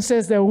Revelation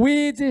says that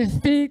we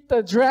defeat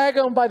the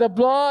dragon by the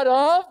blood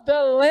of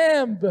the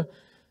Lamb.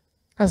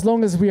 As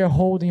long as we are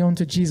holding on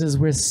to Jesus,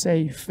 we're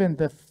safe, and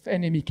the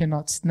enemy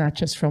cannot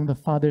snatch us from the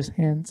Father's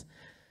hands.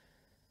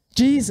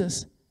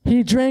 Jesus,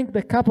 he drank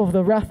the cup of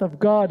the wrath of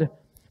God,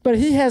 but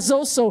he has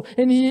also,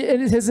 and it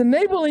is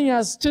enabling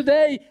us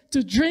today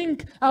to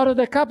drink out of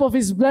the cup of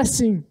his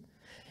blessing.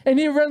 And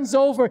he runs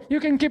over. You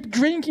can keep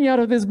drinking out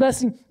of this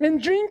blessing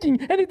and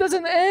drinking, and it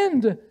doesn't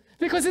end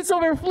because it's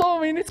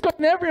overflowing. It's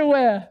going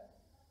everywhere.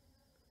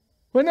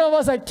 When I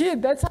was a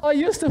kid, that's how I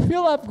used to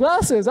fill up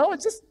glasses. I would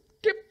just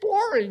keep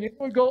pouring. It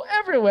would go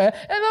everywhere.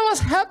 And I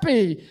was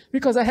happy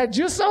because I had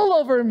juice all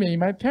over me.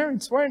 My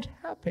parents weren't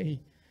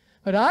happy.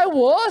 But I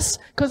was,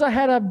 because I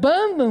had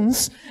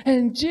abundance.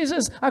 And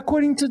Jesus,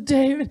 according to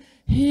David,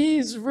 he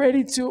is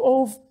ready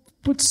to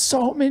put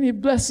so many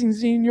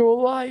blessings in your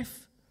life.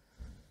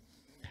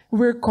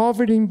 We're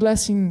covered in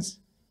blessings.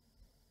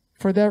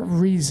 For that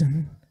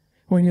reason,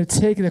 when you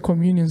take the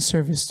communion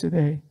service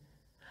today,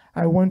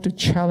 I want to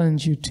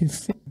challenge you to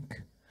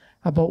think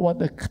about what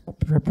the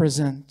cup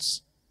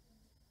represents.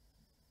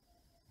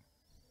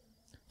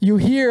 You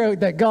hear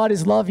that God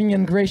is loving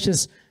and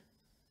gracious,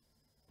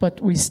 but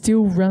we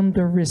still run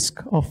the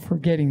risk of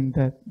forgetting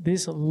that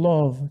this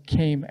love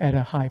came at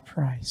a high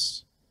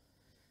price.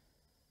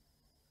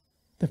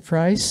 The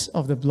price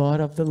of the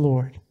blood of the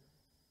Lord.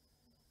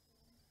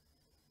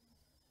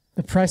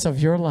 The price of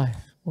your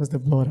life. was the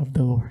blood of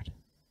the Lord.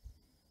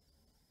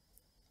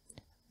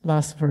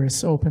 Last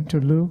verse, open to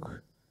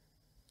Luke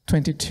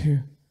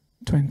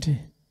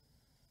 22:20.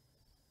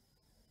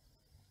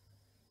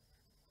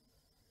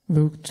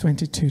 Luke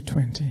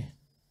 22:20.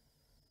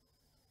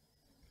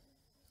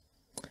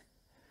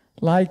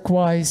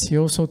 Likewise, he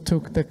also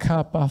took the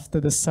cup after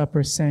the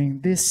supper,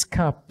 saying, "This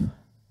cup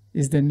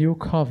is the new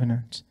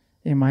covenant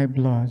in my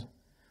blood,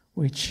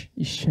 which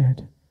is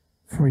shed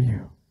for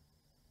you."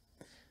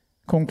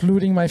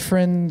 Concluding, my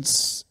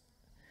friends,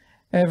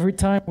 every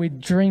time we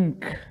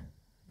drink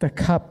the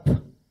cup,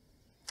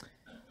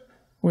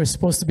 we're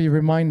supposed to be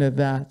reminded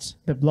that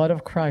the blood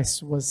of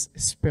Christ was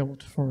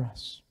spilled for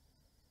us.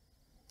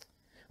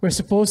 We're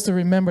supposed to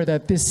remember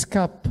that this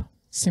cup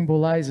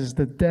symbolizes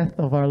the death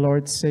of our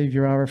Lord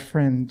Savior, our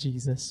friend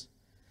Jesus.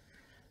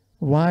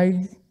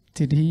 Why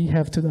did he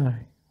have to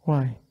die?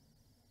 Why?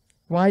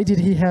 Why did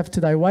he have to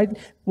die?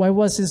 Why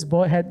was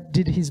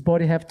did his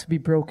body have to be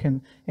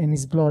broken and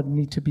his blood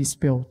need to be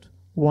spilled?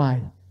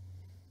 Why?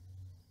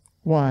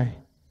 Why?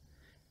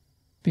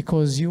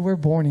 Because you were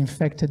born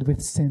infected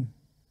with sin.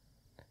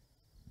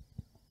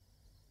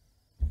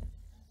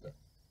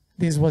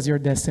 This was your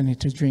destiny,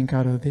 to drink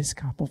out of this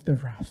cup of the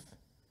wrath.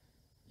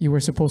 You were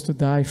supposed to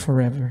die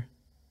forever.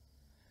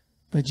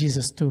 But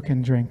Jesus took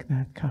and drank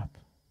that cup.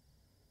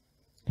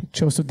 He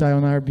chose to die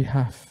on our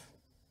behalf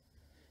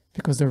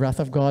because the wrath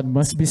of God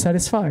must be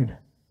satisfied.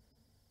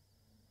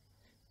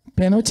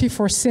 Penalty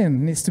for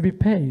sin needs to be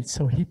paid,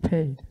 so he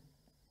paid.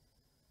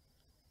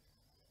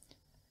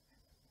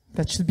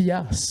 That should be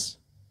us.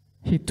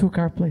 He took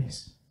our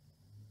place.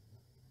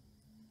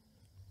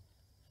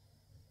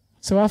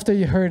 So after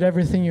you heard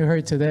everything you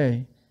heard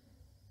today,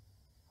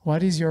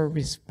 what is your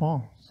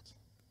response?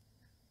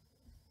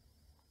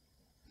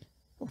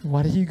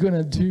 What are you going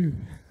to do?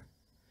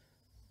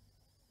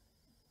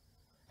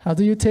 How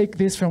do you take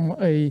this from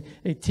a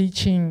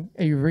teaching,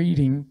 a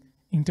reading,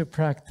 into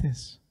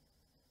practice?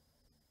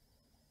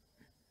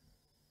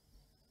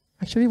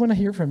 Actually, I want to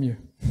hear from you.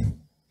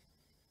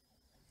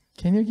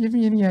 Can you give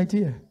me any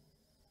idea?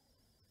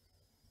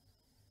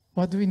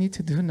 What do we need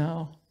to do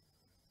now?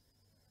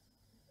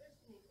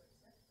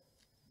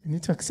 We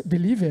need to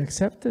believe it,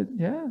 accept it.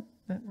 Yeah.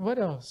 What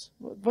else?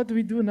 What do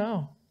we do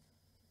now?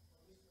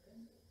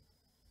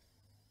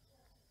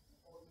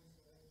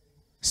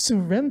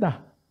 Surrender.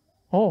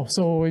 Oh,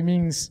 so it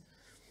means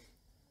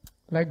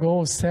let go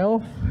of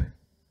self,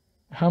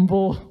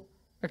 humbly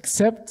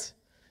accept.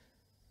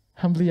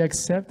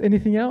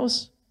 Anything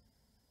else?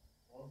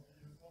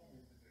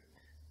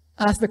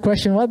 Ask the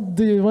question, what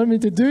do you want me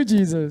to do,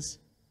 Jesus?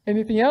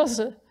 Anything else?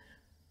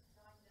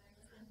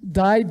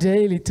 Die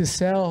daily to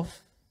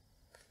self.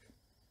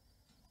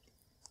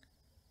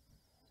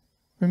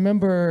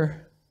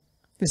 Remember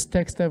this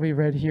text that we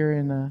read here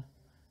in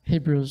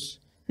Hebrews.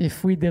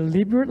 If we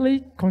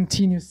deliberately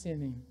continue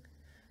sinning,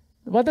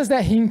 what does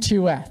that hint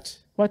you at?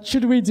 What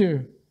should we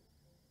do?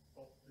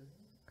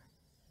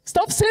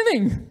 Stop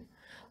sinning.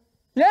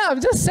 Yeah,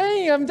 I'm just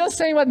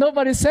saying what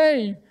nobody's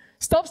saying.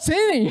 Stop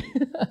sinning.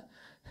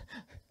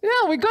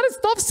 Yeah, we got to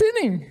stop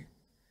sinning.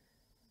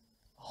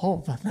 Oh,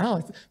 but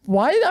now,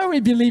 why are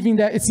we believing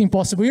that it's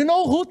impossible? You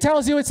know who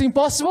tells you it's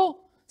impossible?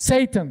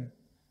 Satan.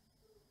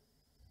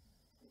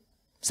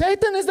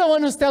 Satan is the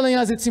one who's telling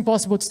us it's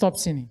impossible to stop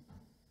sinning.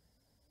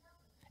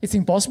 It's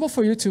impossible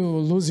for you to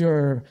lose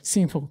your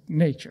sinful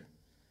nature.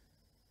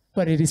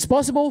 But it is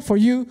possible for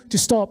you to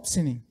stop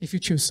sinning if you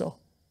choose so.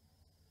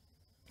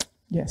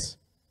 Yes.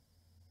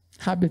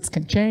 Habits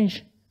can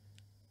change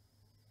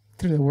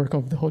through the work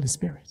of the Holy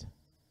Spirit.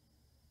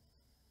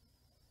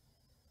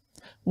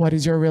 What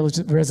is your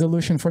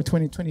resolution for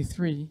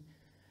 2023?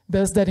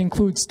 Does that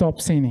include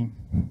stop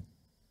sinning?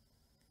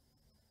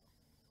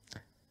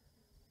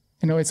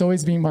 You know, it's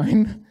always been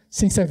mine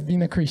since I've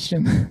been a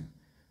Christian.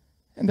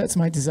 And that's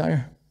my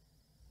desire.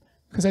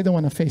 Because I don't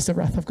want to face the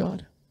wrath of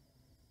God.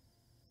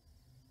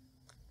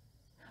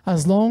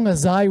 As long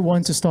as I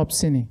want to stop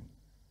sinning,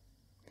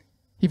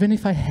 even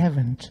if I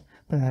haven't,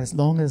 but as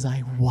long as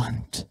I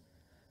want,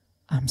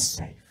 I'm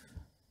safe.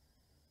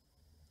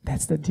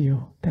 That's the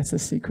deal. That's the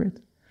secret.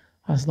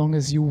 As long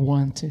as you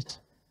want it,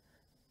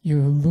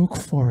 you look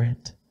for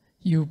it,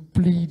 you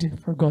plead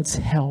for God's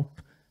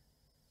help,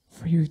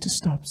 for you to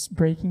stop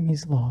breaking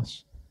His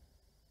laws,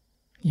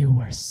 you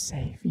are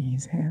safe in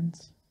His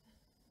hands.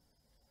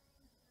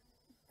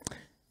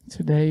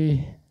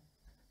 Today,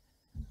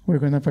 we're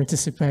going to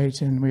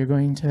participate and we're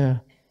going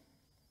to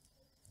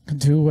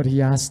do what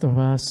He asked of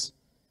us.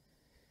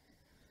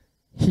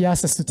 He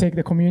asked us to take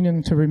the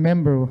communion to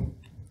remember.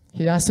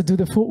 He asked to do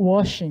the foot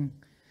washing.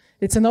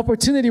 It's an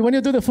opportunity. When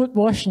you do the foot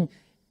washing,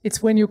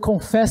 it's when you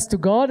confess to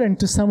God and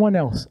to someone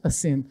else a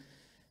sin.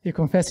 You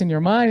confess in your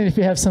mind, and if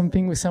you have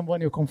something with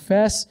someone, you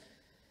confess.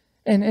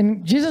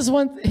 And Jesus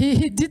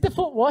he did the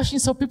foot washing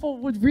so people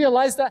would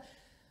realize that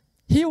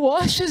He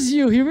washes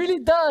you. He really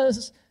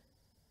does.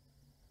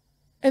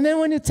 And then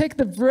when you take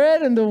the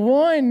bread and the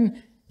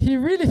wine, He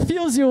really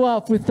fills you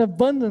up with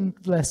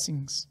abundant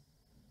blessings.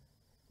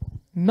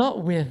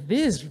 Not with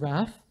this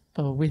wrath,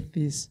 but with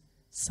this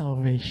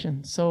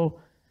salvation. So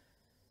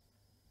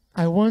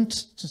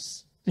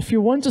if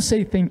you want to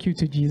say thank you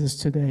to Jesus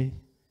today,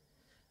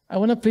 I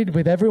want to plead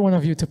with every one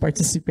of you to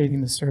participate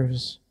in the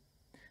service.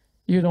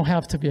 You don't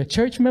have to be a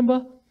church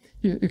member.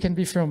 You can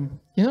be from,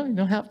 you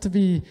don't have to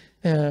be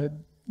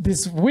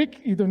this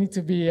week. You don't need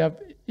to be,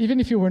 even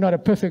if you were not a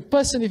perfect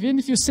person, even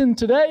if you sin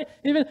today,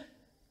 even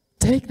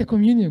take the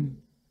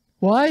communion.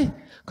 Why?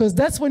 Because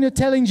that's when you're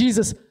telling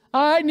Jesus,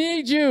 I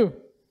need you.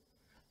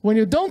 When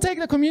you don't take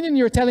the communion,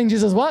 you're telling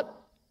Jesus what?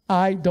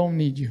 I don't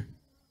need you.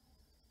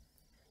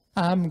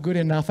 I'm good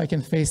enough. I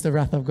can face the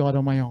wrath of God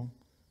on my own.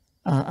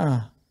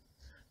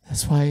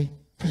 That's why,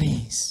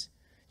 please,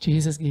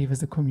 Jesus gave us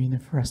the communion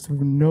for us to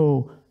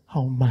know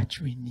how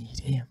much we need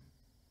him.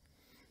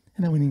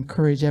 And I want to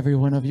encourage every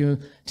one of you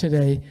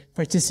today,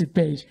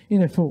 participate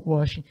in the foot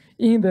washing,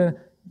 in the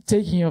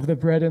taking of the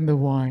bread and the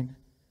wine.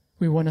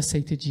 We want to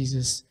say to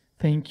Jesus,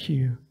 thank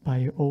you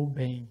by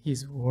obeying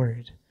his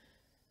word.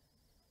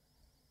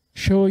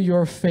 Show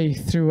your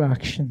faith through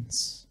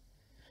actions.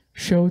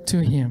 Show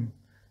to him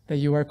that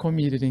you are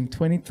committed in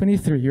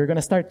 2023. You're going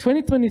to start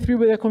 2023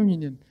 with a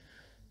communion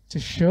to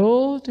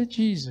show to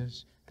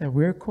Jesus that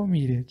we're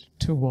committed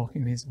to walk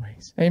in his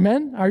ways.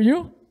 Amen? Are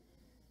you?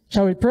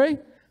 Shall we pray?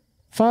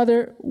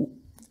 Father,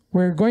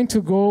 we're going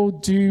to go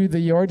do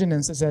the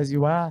ordinances as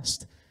you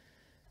asked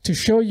to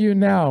show you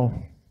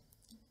now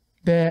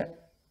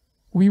that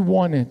we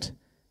want it.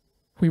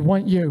 We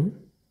want you.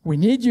 We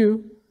need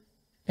you.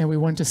 And we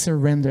want to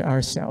surrender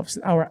ourselves.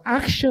 Our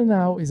action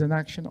now is an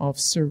action of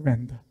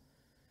surrender.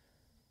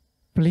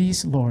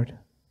 Please, Lord,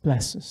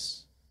 bless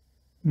us.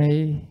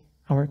 May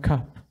our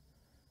cup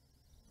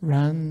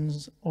run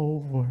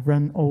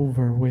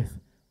over with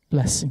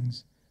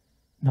blessings,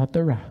 not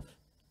the wrath.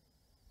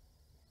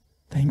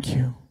 Thank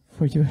you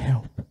for your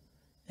help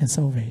and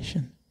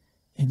salvation.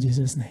 In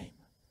Jesus' name,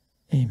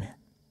 amen.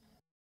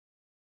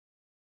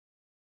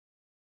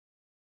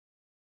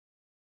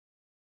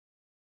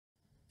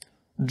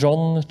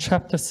 John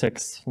chapter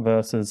 6,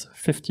 verses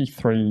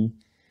 53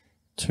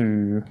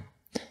 to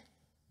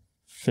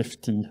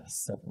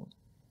 57.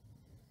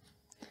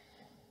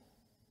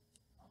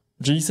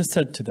 Jesus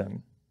said to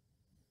them,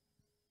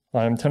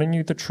 I am telling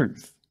you the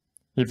truth.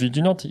 If you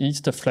do not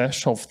eat the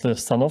flesh of the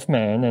Son of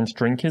Man and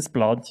drink his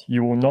blood,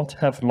 you will not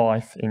have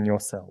life in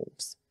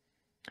yourselves.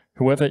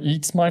 Whoever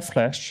eats my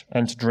flesh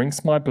and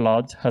drinks my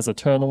blood has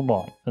eternal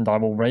life, and I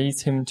will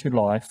raise him to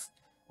life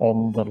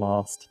on the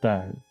last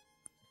day.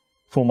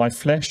 For my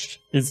flesh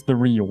is the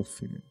real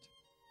food,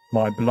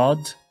 my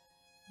blood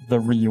the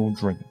real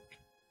drink.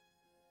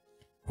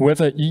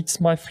 Whoever eats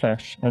my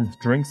flesh and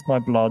drinks my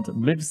blood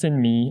lives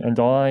in me, and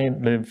I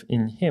live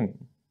in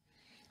him.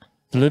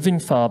 The living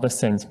Father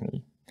sent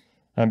me,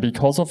 and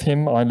because of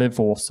him I live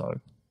also.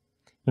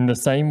 In the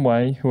same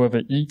way,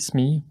 whoever eats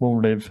me will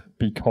live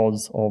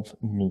because of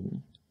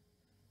me.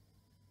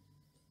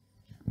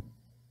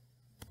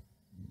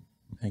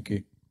 Thank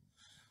you.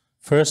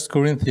 1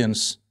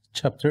 Corinthians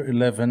chapter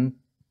 11,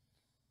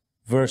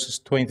 verses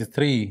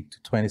 23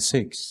 to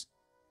 26.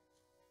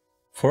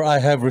 For I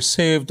have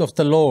received of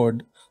the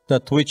Lord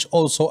that which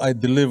also I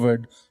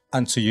delivered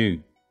unto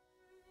you,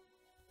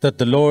 that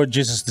the Lord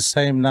Jesus the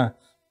same night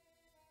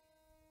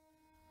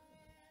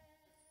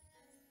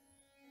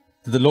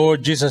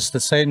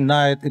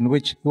in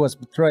which he was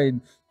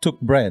betrayed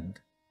took bread,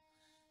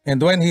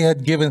 and when he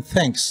had given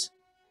thanks,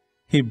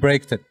 he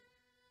brake it,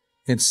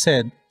 and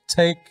said,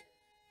 Take,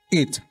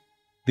 eat,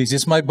 this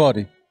is my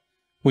body,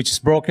 which is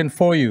broken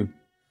for you.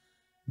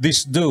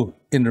 This do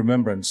in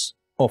remembrance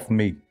of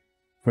me.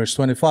 Verse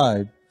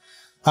 25.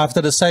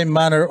 After the same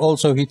manner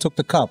also he took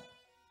the cup,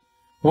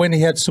 when he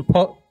had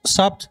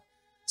supped,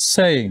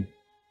 saying,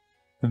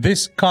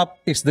 This cup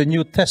is the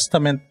New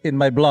Testament in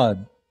my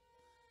blood.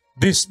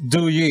 This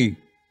do ye,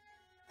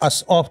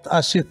 as oft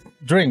as ye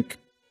drink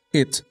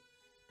it,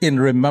 in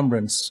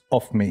remembrance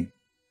of me.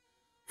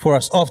 For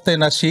as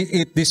often as ye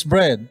eat this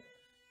bread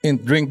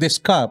and drink this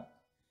cup,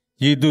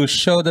 ye do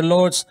show the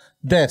Lord's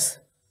death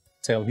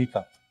till he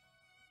come.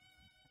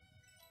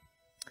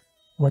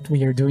 What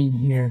we are doing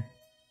here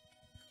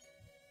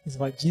is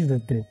what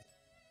Jesus did.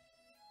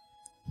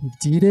 He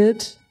did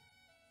it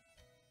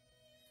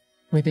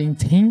with the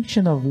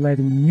intention of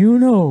letting you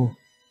know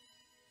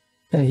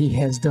that he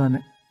has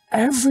done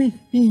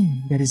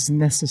everything that is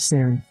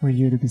necessary for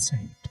you to be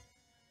saved.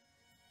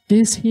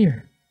 This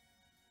here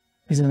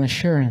is an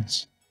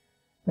assurance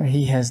that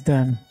he has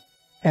done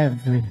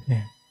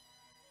everything.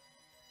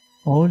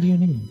 All you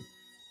need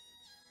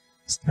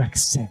is to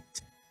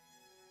accept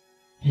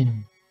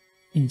him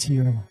into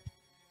your life.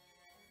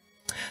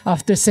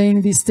 After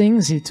saying these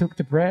things, he took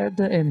the bread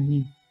and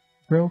he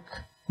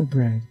broke the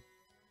bread,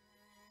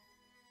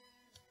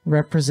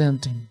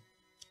 representing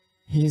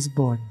his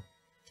body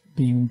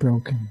being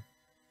broken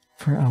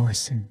for our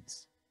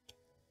sins.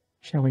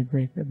 Shall we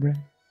break the bread?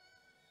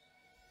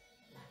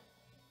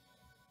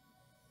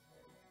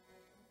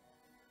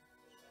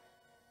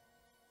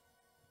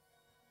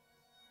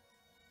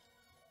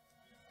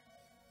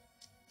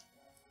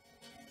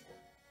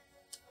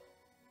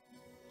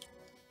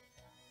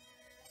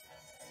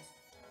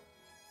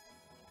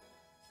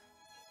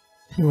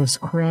 He was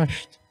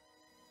crushed.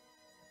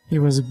 He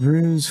was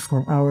bruised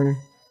for our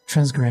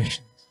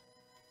transgressions.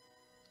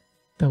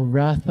 The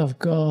wrath of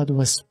God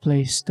was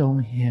placed on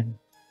him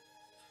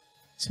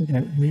so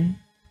that we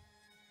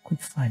could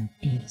find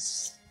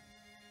peace.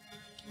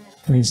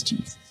 Praise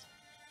Jesus.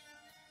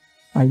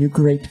 Are you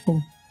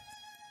grateful?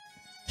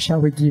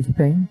 Shall we give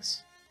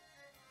thanks?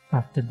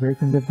 After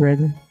breaking the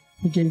bread,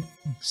 he gave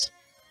thanks.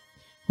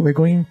 We're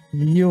going to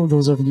yield,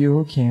 those of you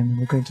who can,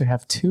 we're going to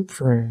have two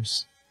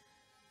prayers.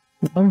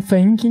 One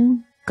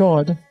thanking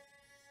God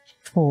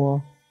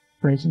for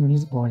breaking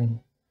his body,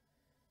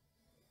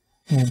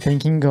 and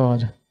thanking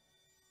God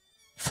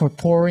for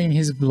pouring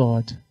his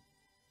blood,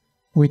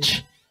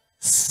 which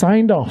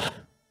signed off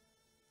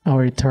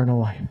our eternal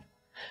life.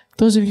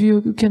 Those of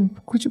you who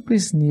can, could you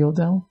please kneel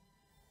down?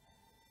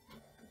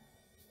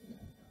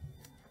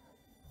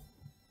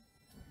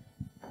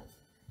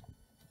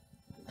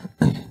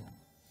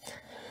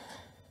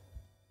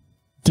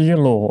 Dear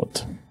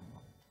Lord,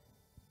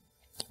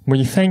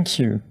 we thank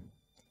you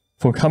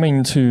for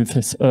coming to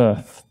this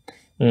earth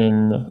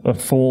in a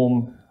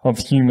form of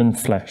human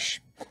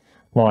flesh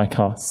like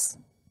us.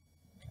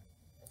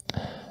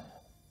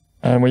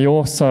 And we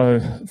also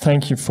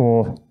thank you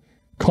for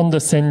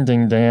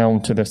condescending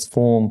down to this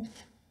form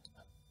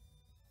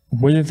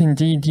with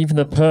indeed even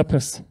the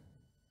purpose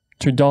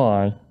to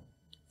die,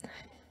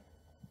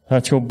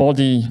 that your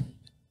body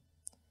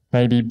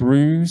may be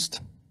bruised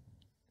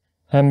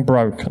and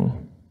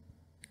broken.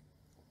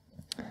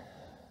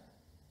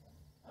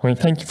 We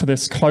thank you for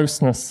this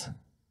closeness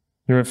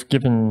you have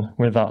given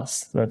with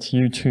us, that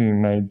you too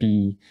may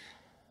be,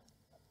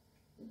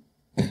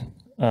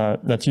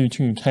 that you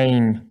too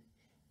came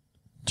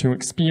to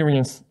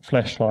experience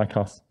flesh like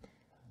us,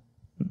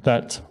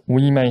 that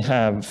we may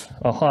have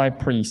a high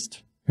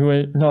priest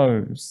who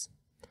knows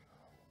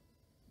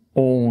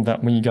all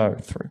that we go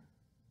through.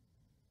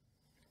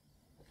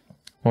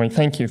 And we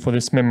thank you for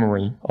this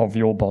memory of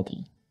your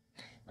body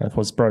that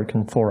was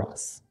broken for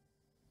us.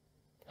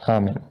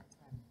 Amen.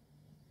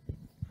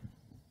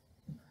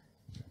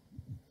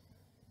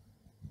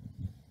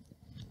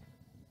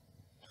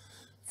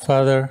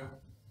 Father,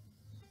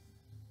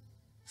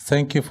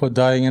 thank you for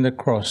dying on the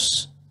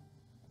cross.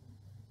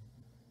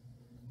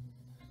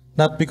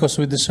 Not because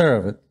we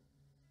deserve it,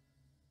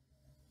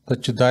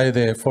 that you die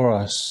there for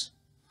us,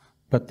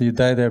 but you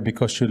die there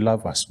because you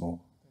love us more.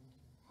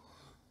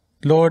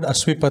 Lord,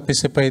 as we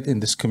participate in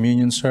this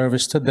communion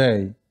service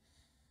today,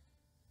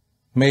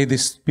 may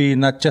this be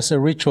not just a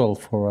ritual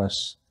for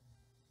us,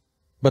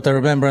 but a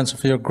remembrance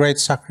of your great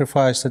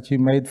sacrifice that you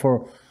made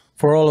for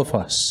all of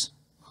us,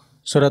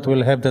 so that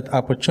we'll have that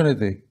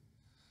opportunity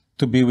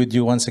to be with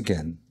you once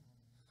again.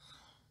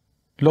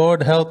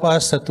 Lord, help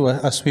us that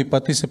as we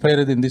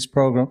participated in this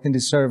program, in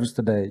this service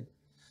today,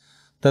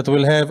 that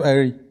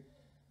we'll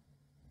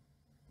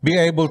be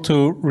able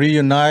to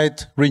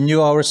reunite,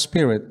 renew our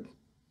spirit,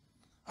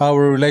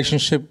 our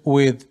relationship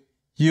with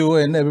you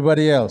and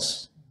everybody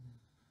else.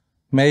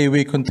 May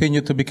we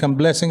continue to become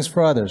blessings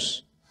for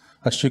others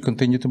as you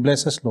continue to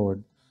bless us,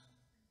 Lord.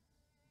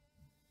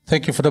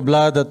 Thank you for the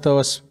blood that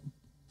was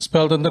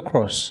spilled on the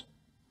cross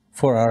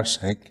for our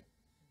sake.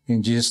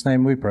 In Jesus'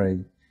 name we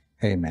pray.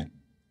 Amen.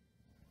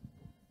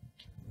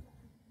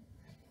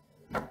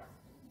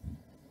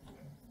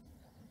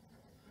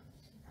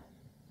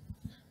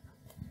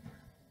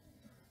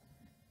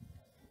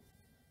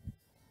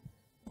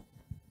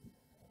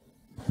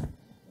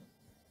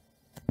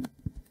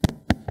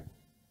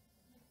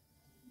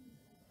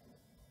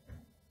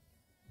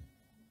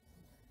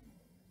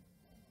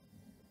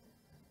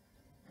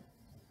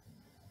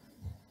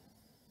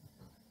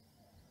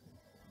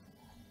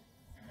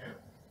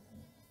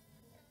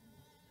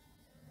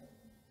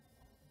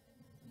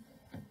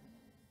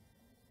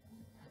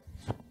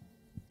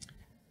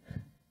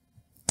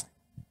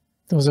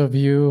 Those of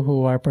you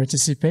who are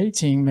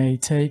participating may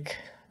take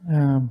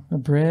a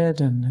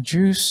bread and a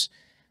juice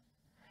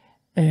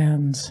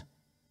and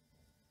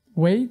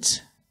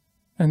wait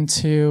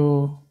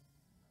until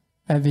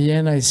at the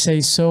end I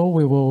say so,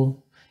 we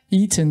will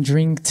eat and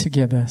drink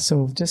together.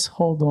 So just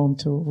hold on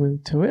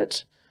to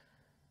it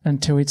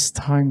until it's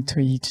time to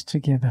eat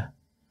together.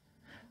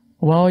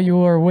 While you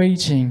are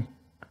waiting,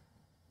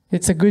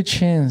 it's a good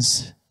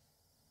chance,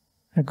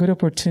 a good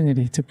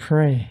opportunity to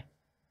pray.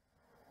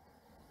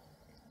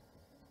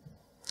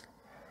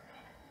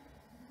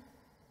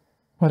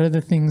 What are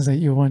the things that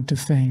you want to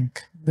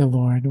thank the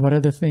Lord? What are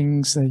the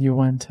things that you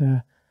want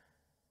to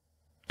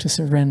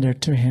surrender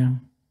to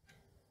Him?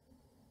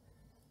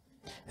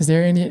 Is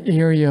there any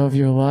area of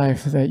your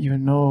life that you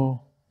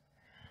know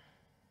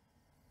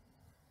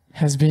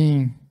has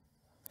been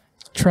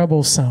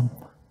troublesome,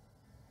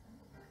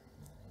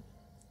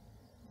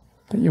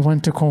 that you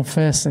want to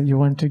confess, that you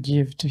want to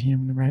give to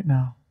Him right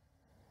now?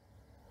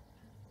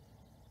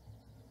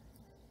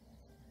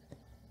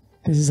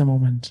 This is a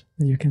moment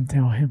that you can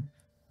tell Him.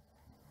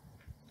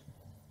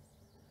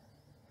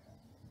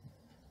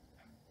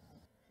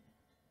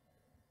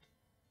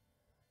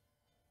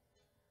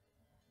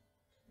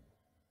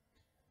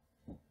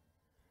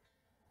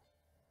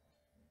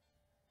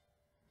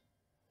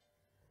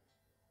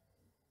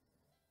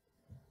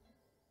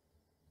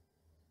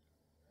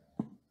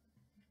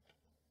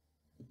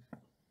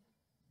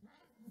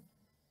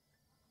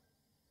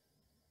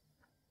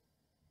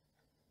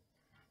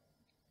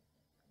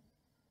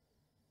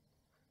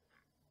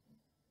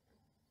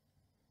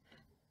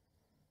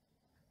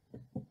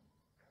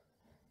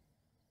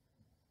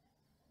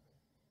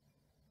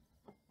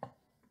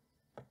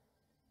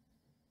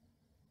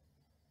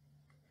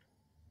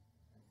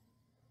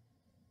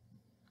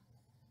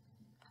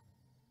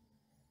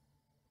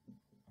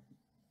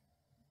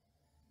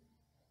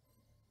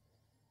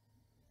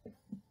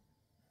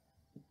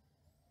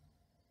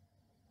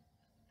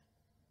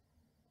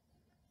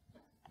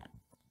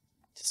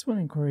 just want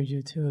to encourage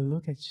you to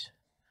look at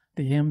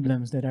the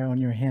emblems that are on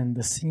your hand,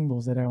 the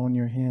symbols that are on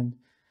your hand.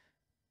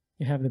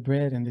 You have the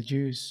bread and the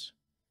juice.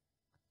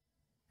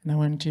 And I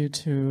want you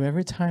to,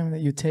 every time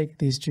that you take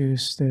this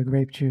juice, the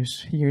grape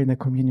juice, here in the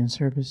communion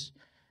service,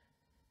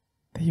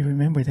 that you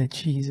remember that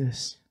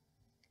Jesus,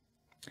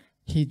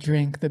 he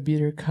drank the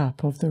bitter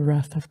cup of the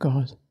wrath of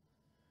God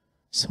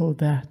so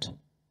that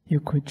you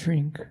could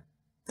drink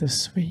the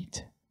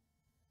sweet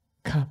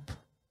cup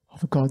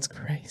of God's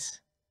grace.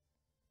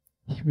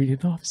 He really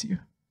loves you.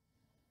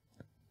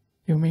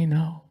 You may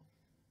now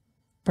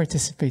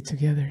participate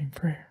together in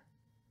prayer.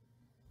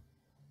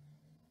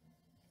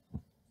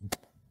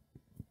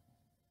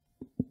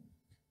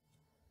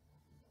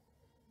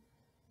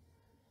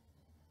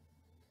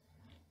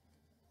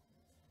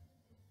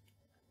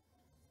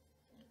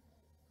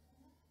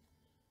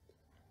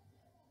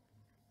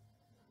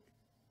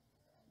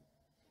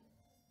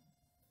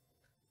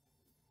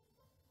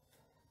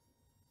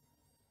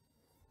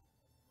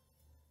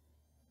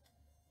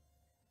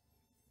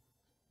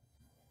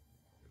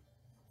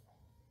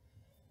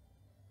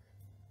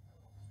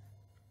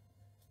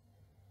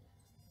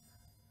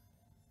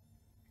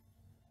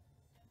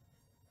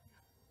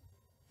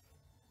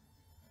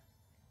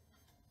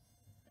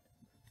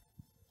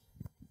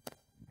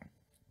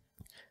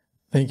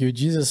 Thank you,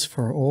 Jesus,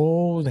 for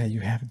all that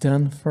you have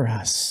done for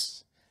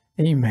us.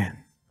 Amen.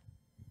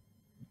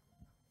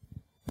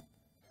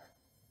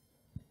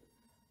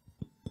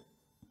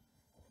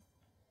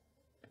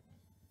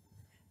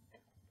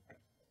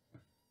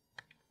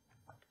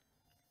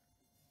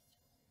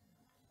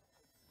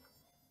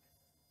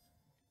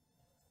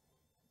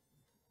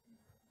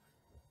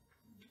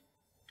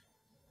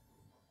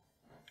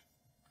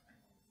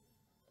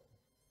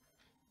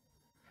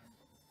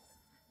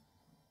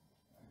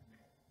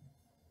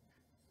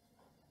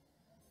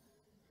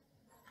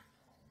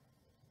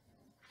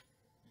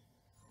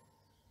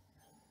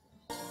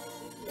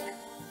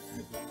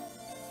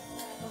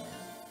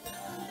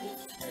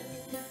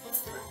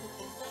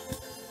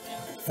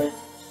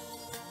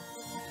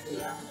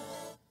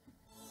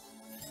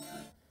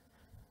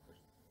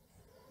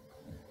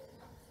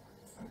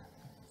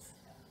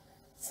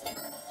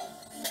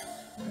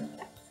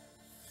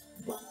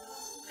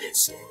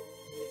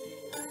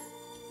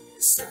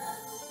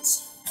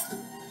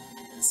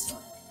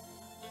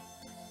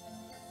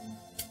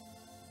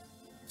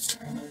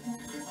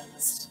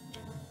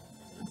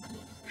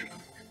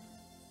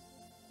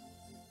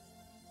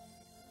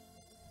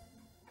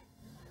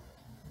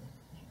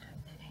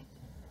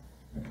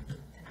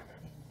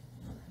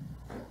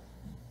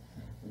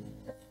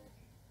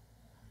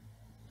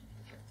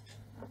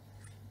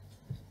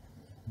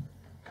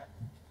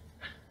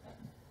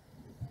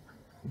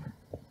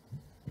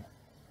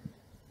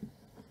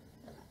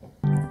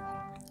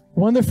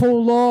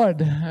 Wonderful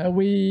Lord,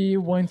 we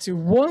want to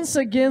once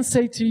again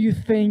say to you,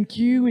 thank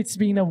you. It's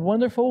been a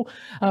wonderful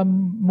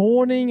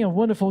morning, a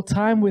wonderful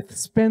time we've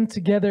spent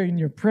together in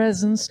your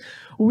presence.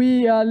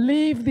 We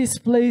leave this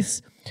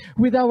place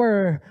with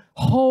our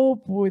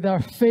hope, with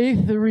our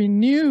faith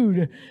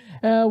renewed.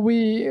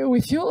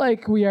 We feel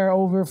like we are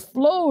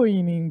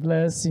overflowing in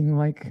blessing,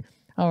 like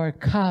our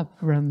cup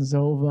runs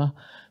over.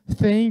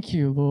 Thank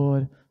you,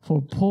 Lord,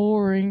 for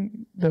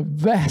pouring the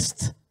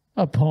best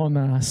upon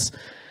us.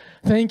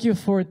 Thank you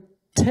for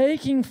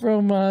taking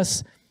from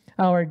us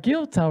our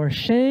guilt, our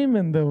shame,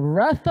 and the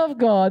wrath of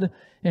God,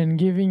 and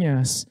giving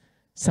us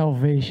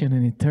salvation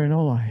and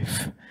eternal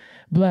life.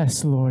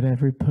 Bless, Lord,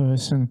 every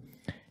person.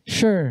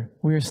 Sure,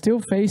 we're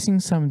still facing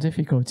some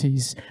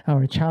difficulties,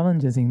 our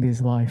challenges in this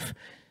life,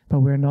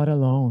 but we're not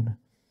alone.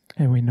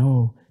 And we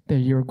know that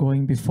you're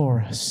going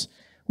before us.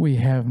 We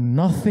have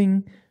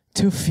nothing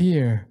to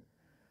fear,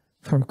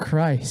 for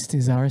Christ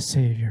is our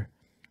Savior.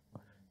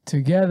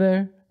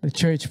 Together, the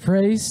church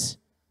prays,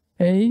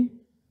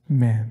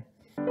 Amen.